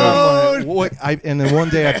Road. That's what I'm like. And then one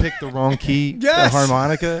day I picked the wrong key, Yes. the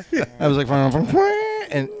harmonica. I was like,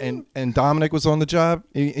 and Dominic was on the job.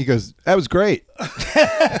 He goes, that was great.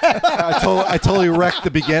 I totally wrecked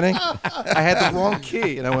the beginning. I had the wrong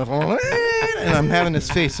key, and I went, and I'm having this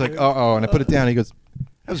face like, uh-oh, and I put it down. He goes,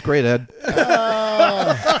 that was great, Ed.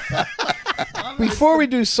 Before we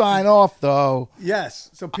do sign off, though, Yes.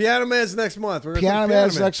 So Piano Man's next month. We're gonna Piano play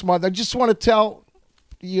Man's next month. I just want to tell,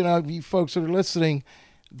 you folks that are listening,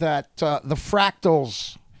 that the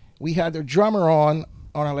Fractals, we had their drummer on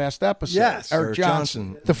our last episode. Yes. Eric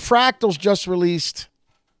Johnson. The Fractals just released,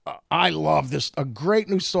 I love this, a great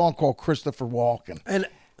new song called Christopher Walken. And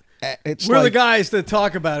It's we're the like, guys that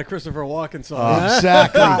talk about a Christopher Walken song.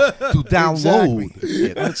 Exactly. To download.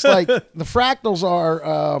 It's like the Fractals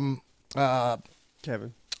are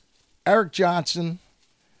Kevin. Eric Johnson,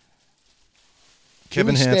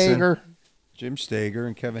 Kevin Jimmy Hansen. Stager, Jim Stager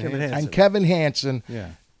and Kevin Hansen. and Kevin Hansen. Yeah.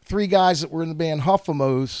 Three guys that were in the band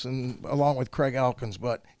Huffamoose, and along with Craig Elkins.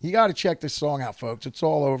 But you got to check this song out, folks. It's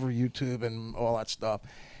all over YouTube and all that stuff.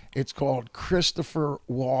 It's called Christopher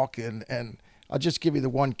Walken, and I'll just give you the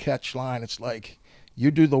one catch line. It's like,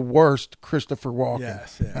 you do the worst Christopher Walken.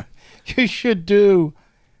 Yes, yeah. You should do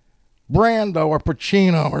Brando or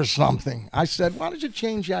Pacino or something. I said, why don't you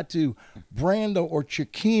change that to Brando or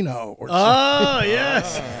Chiquino or something? Oh,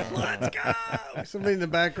 yes. Let's go. Somebody in the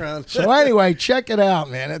background. So anyway, check it out,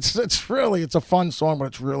 man. It's a fun song, but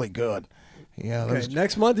it's really good. Yeah. Okay,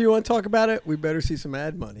 next month, you want to talk about it? We better see some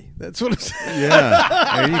ad money. That's what I'm saying.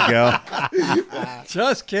 Yeah, there you go.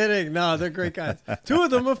 Just kidding. No, they're great guys. 2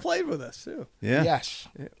 of them have played with us, too. Yeah. Yes.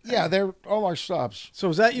 Yeah, they're all our subs. So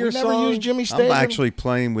is that your We never song? used Jimmy Statham. I'm actually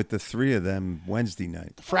playing with the 3 of them Wednesday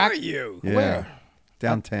night. Are you? Yeah. Where?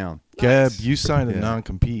 Downtown. Gab, you signed a Yeah.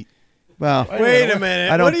 non-compete. Well, Wait a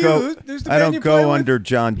minute. I don't What are go. you? Who's the I band don't you play go with? under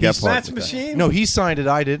John Gephardt. Matt's with that. Machine? No, he signed it.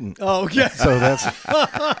 I didn't. Oh, okay. So that's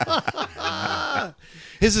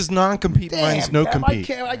his is non-compete. Mine's no Damn, compete.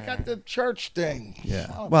 I got the church thing.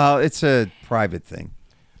 Yeah. Well, it's a private thing.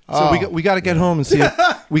 So we got to get home and see it.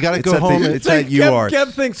 We got to It's go at the- home. it's at UArts. Geb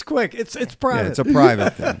thinks quick. It's private. Yeah, it's a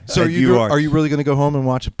private thing. So At UArts. are you really going to go home and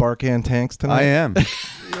watch Barkhand Tanks tonight? I am.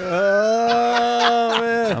 Oh,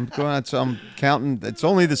 man. I'm going out. So I'm counting. It's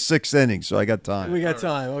only the 6th inning, so I got time. We got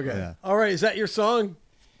time. Okay. Yeah. All right. Is that your song?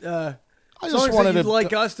 I songs just wanted that you'd to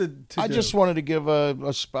like us to I do. just wanted to give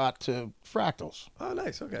a spot to Fractals. Oh,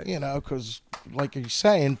 nice. Okay. You know, because like you're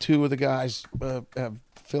saying, 2 of the guys have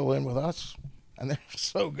fill in with us, and they're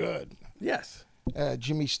so good. Yes.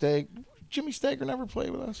 Jimmy Staker never played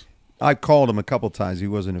with us. I called him a couple times. He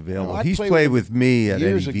wasn't available. No, I He's played played with with me at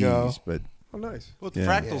years Eddie ago. V's, but Oh, nice. Well, the Yeah.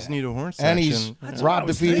 Fractals need a horn section. And he's Rob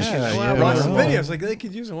DeVito. Yeah, Wow, yeah, watch the yeah. videos. Like they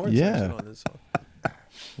could use a horn Yeah. section on this song.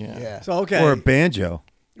 Yeah. So okay. or a banjo.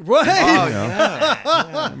 Right.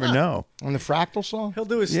 You never know. On the Fractal song? He'll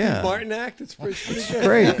do a Steve Yeah. Martin act. It's pretty good.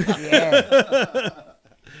 Great. Yeah.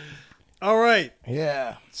 All right.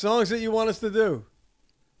 Yeah. Songs that you want us to do.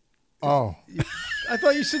 Oh. I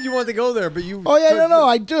thought you said you wanted to go there, but you. Oh, yeah, no,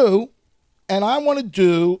 I do. And I want to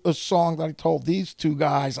do a song that I told these 2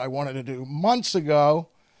 guys I wanted to do months ago.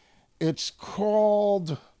 It's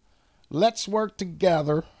called Let's Work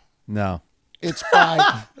Together. No. It's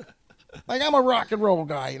by, like, I'm a rock and roll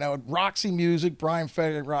guy, you know, Roxy Music, Brian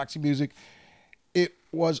Federer, Roxy Music. It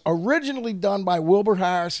was originally done by Wilbur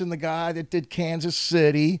Harrison, the guy that did Kansas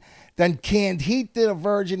City. Then Canned Heat did a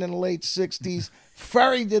version in the late 60s.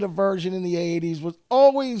 Ferry did a version in the 80s. Was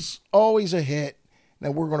always a hit. Now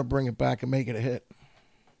we're going to bring it back and make it a hit.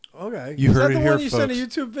 Okay. You Is heard that it the here, one you sent a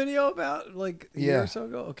folks. YouTube video about like a year or so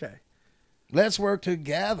ago? Okay. Let's Work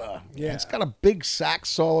Together. Yeah. It's got a big sax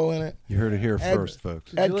solo in it. You heard it here Ed- first,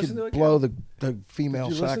 folks. you Ed listen to could it, blow the female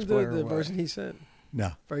Did you sax listen to player the away. version he sent?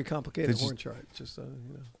 No. Very complicated Did you- horn chart. Just you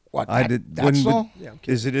know. What, I that, did. that wouldn't- song? Yeah, I'm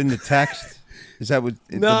kidding. Is it in the text? Is that what?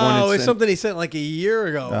 the one No, it it's sent? something he sent like a year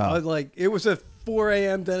ago. Oh. I was like, it was a 4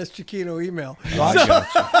 a.m. Dennis Chiquino email. I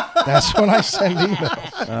gotcha. That's when I send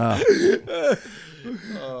emails.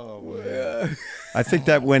 I think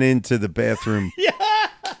that went into the bathroom.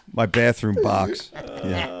 My bathroom box.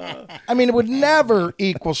 Yeah. I mean, it would never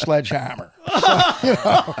equal Sledgehammer. So, you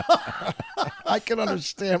know, I can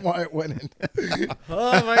understand why it went in.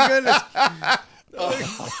 Oh my goodness.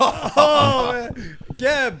 Oh man.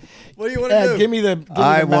 Gab, what do you want to Ed, do? give me the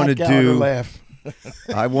I Matt wanna Gallagher do- laugh.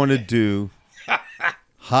 I want to do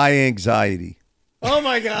high anxiety. Oh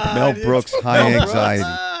my God. Mel It's- Brooks, High Mel Brooks. Anxiety.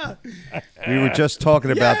 Ah. We were just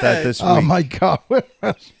talking about that this week. Oh my God.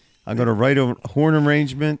 I'm going to write a horn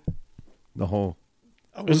arrangement. The whole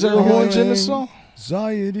Is there horns in this song?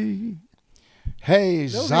 anxiety. Hey,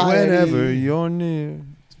 Whenever Anxiety. you're near.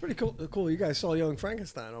 It's pretty cool. Cool. You guys saw Young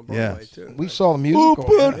Frankenstein on Yeah. Broadway too. We saw the musical.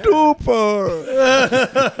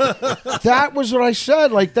 That was what I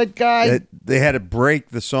said. Like that guy. They had to break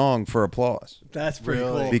the song for applause That's pretty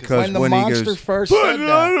cool. because when the when he monster goes first said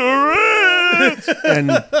that, and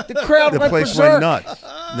the crowd the went place berserk. went nuts.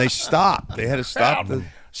 They stopped. They had to stop.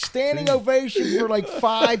 Standing ovation for like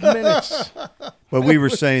 5 minutes. But we were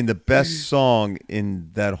saying the best song in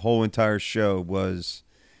that whole entire show was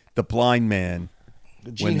 "The Blind Man."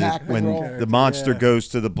 The Gene Hackman when role. the monster Yeah. goes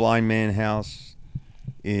to the blind man house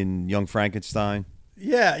in Young Frankenstein,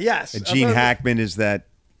 Yeah. Yes. and I've Gene heard- Hackman is that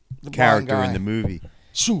blind character guy. in the movie.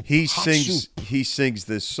 Soup, He hot sings. soup. He sings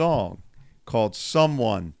this song called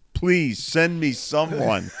 "Someone." Please send me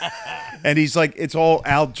someone. And he's like, it's all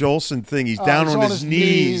Al Jolson thing. He's down he's on on his his knees,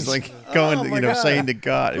 knees. like going, Oh, my you know, God. saying to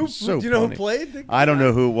God. It was so do you know funny. who played? I don't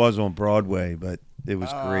know who it was on Broadway, but it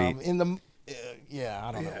was great. In the, yeah,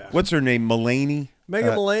 I don't know. What's her name? Mulaney?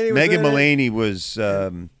 Megan Mulaney was Megan in it? Mulaney was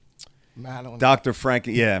Madeline. Dr. Frank.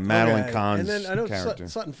 Yeah, Madeline Okay. Kahn's And then I know character.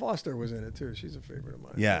 Sutton Foster was in it too. She's a favorite of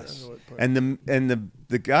mine. Yes, I know what part. and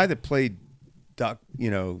the guy that played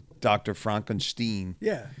Dr. Frankenstein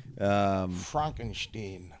yeah.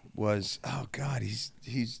 Frankenstein. was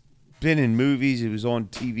he's been in movies. He was on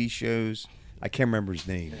TV shows. I can't remember his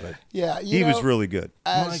name, but Yeah, he was really good.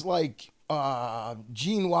 As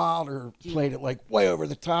Gene Wilder played it like way over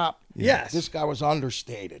the top. Yes. This guy was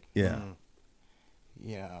understated. Yeah.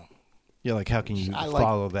 Yeah. Yeah, like how can you I like-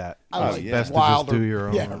 follow that? I It's like best Wilder. to just do your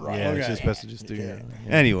own. Yeah, right. Yeah, it's Okay. just best to just do your own.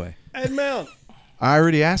 Yeah. Anyway, Ed Mount. I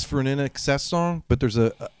already asked for an In Excess song, but there's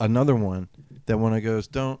another one that when it goes,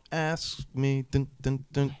 don't ask me dun, dun,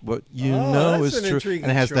 dun, what you Oh, know that's is an true, intriguing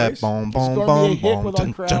and it has choice. that boom, gonna boom, be a boom, hit boom, with our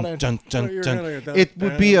dun, crowd, dun, Ed. dun, Oh, dun, you're dun. gonna go It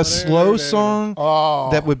would be a slow song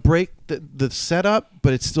Oh. that would break the setup,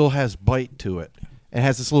 but it still has bite to it. It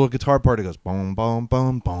has this little guitar part that goes boom, boom,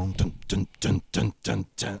 boom, boom, dun, dun, dun, dun, dun,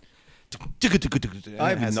 dun. I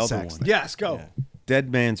have It has a another sax one. thing. Yes, go. Yeah.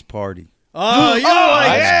 Dead Man's Party. Oh, you're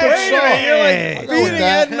like, that's a good wait a minute, you're song. like I'll go with beating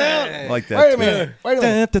that. Ed Mount. I like that. Wait a too.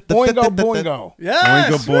 minute. Boingo, boingo.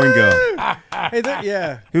 Yes. Boingo, boingo. Woo! Hey,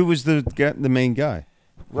 yeah. Who was the main guy?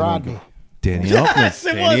 Rodney. Danny Yes,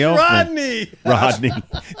 it Danny was Elfman. Rodney. Rodney.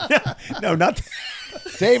 No, not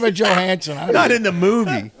David Johansen. not in the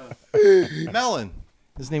movie. Elfman. Mellon.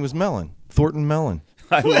 His name was Mellon. Thornton Mellon.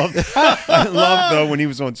 I love though when he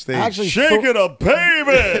was on stage. Actually, Shake it up,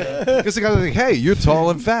 baby. Because the guy was like, hey, you're tall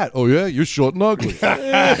and fat. Oh, yeah, you're short and ugly. Because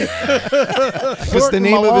the Thornton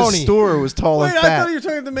name of Maloney. his store was Tall Wait, and I Fat. thought you were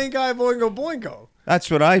talking to the main guy of Boingo Boingo.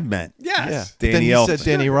 That's what I meant. Yes. Then Danny he Elfman. said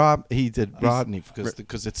Danny Rob. He did Rodney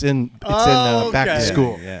because it's in Oh, Back to okay.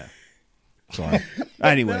 School. Yeah. Sorry.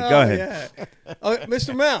 Anyway, Oh, go ahead. Yeah.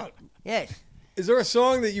 Mr. Mount, Yes. is there a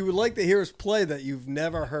song that you would like to hear us play that you've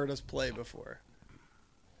never heard us play before?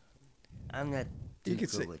 I'm not You too could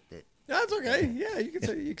good say- with it. That's okay. Yeah, you can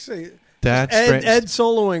say. You can say. Dad, Ed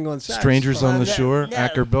soloing on sax. Strangers on the No, Shore, no.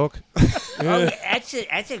 Ackerbilk. Oh, that's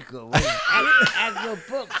a good one. I have your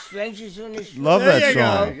book, Strangers on the Shore. Love There that you go.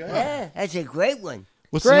 song. Yeah, that's a great one.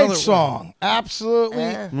 What's Great another song. Absolutely.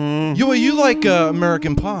 You like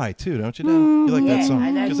American Pie too, don't you? Dad? You like that Yeah, song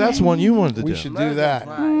I like because that's that. one you wanted to We do. should do that.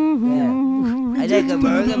 Pie. Yeah. I like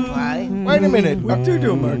American Pie. Wait a minute. We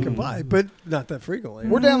do American Pie, but not that frequently.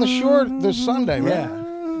 We're down the shore this Sunday, right?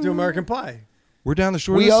 Yeah, do American Pie. We're down the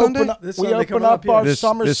shore We this open Sunday. up, This we Sunday open coming up up, yeah. our This-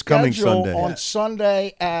 summer this coming schedule Sunday. on Yeah.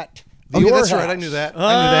 Sunday at the Oh, yeah, that's Orr right. I House. knew that. I knew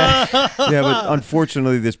that. Yeah, but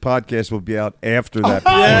unfortunately, this podcast will be out after that.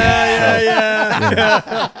 Yeah.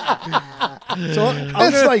 So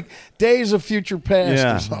It's like Days of Future Past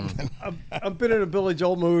Yeah. or something. I've been in a Billy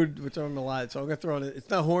Joel mood, which I'm a lot. So I'm gonna throw in. It's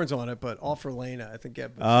not horns on it, but Offer Lena. I think. Yeah,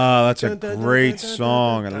 Oh, that's a great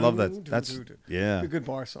song. I love that. That's yeah. a good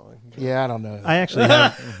bar song. Yeah, I don't know. I actually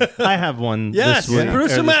have I have one Yes, this week. or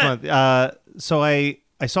Producer this Matt. month. So I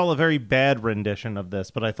saw a very bad rendition of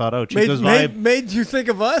this, but I thought, oh, Chico's Vibe. Made you think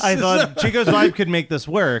of us? I thought Chico's Vibe could make this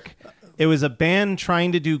work. It was a band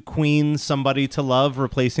trying to do Queen's "Somebody to Love,"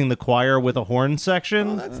 replacing the choir with a horn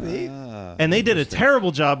section. that's neat. And they did a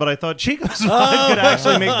terrible job, but I thought Chico's Vibe could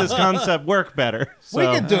actually make this concept work better. We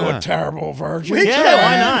So- could do a terrible version.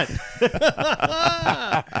 Yeah,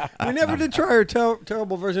 why not? We never did try our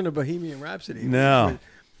terrible version of Bohemian Rhapsody. No.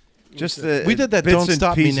 Just We did that. bits Don't and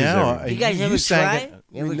Stop Me pieces Now. every- You guys ever sang try? it.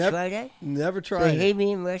 You ever We never- try that? Never tried it.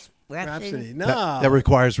 Bohemian Rhapsody? Rhapsody. No. That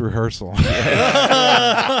requires rehearsal.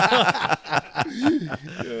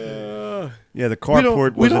 Yeah, the we carport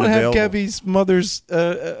don't wasn't have available. Kevy's mother's.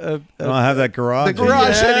 I don't have that garage. The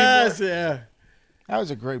garage Yes, yeah. That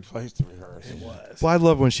was a great place to rehearse. It was. Well, I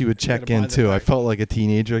love when she would check gotta in buy the too. I felt like a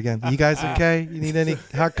teenager again. You guys okay? You need any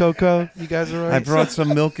hot cocoa? You guys all right? I brought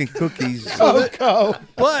some milk and cookies. Coco.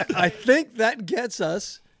 But I think that gets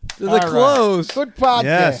us to the All right. close Good podcast.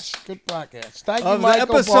 Yes. Good podcast. Thank you, of the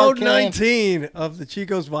Michael episode Barkan. 19 of the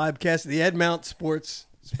Chico's Vibecast, the Ed Mount Sports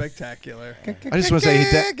Spectacular. I just want to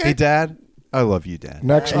say, hey, Dad, I love you, Dad.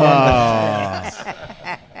 Next month.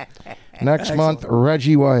 Next month,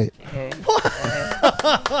 Reggie White.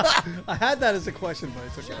 I had that as a question, but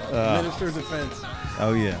I took it off. Minister of Defense.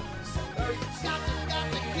 Oh yeah.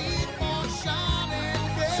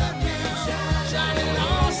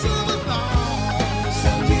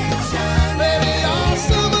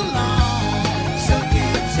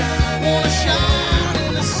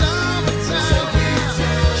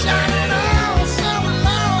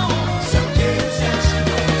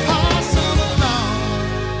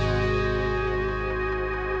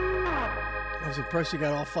 I was impressed you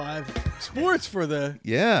got all 5 sports for the.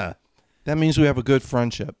 Yeah. That means we have a good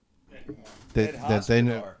friendship. That they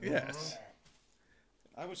know. Yes.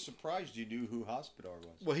 I was surprised you knew who Hospodar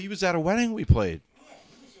was. Well, he was at a wedding we played,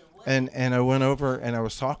 and I went over and I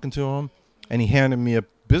was talking to him, and he handed me a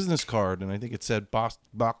business card, and I think it said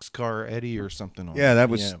Boxcar Eddie or something on Yeah,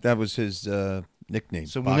 it. that was his nickname.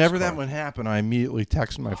 So whenever that one happened, I immediately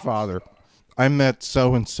texted my father. I met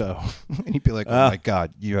so and so, and he'd be like, "Oh my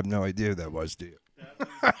God, you have no idea who that was, do you?"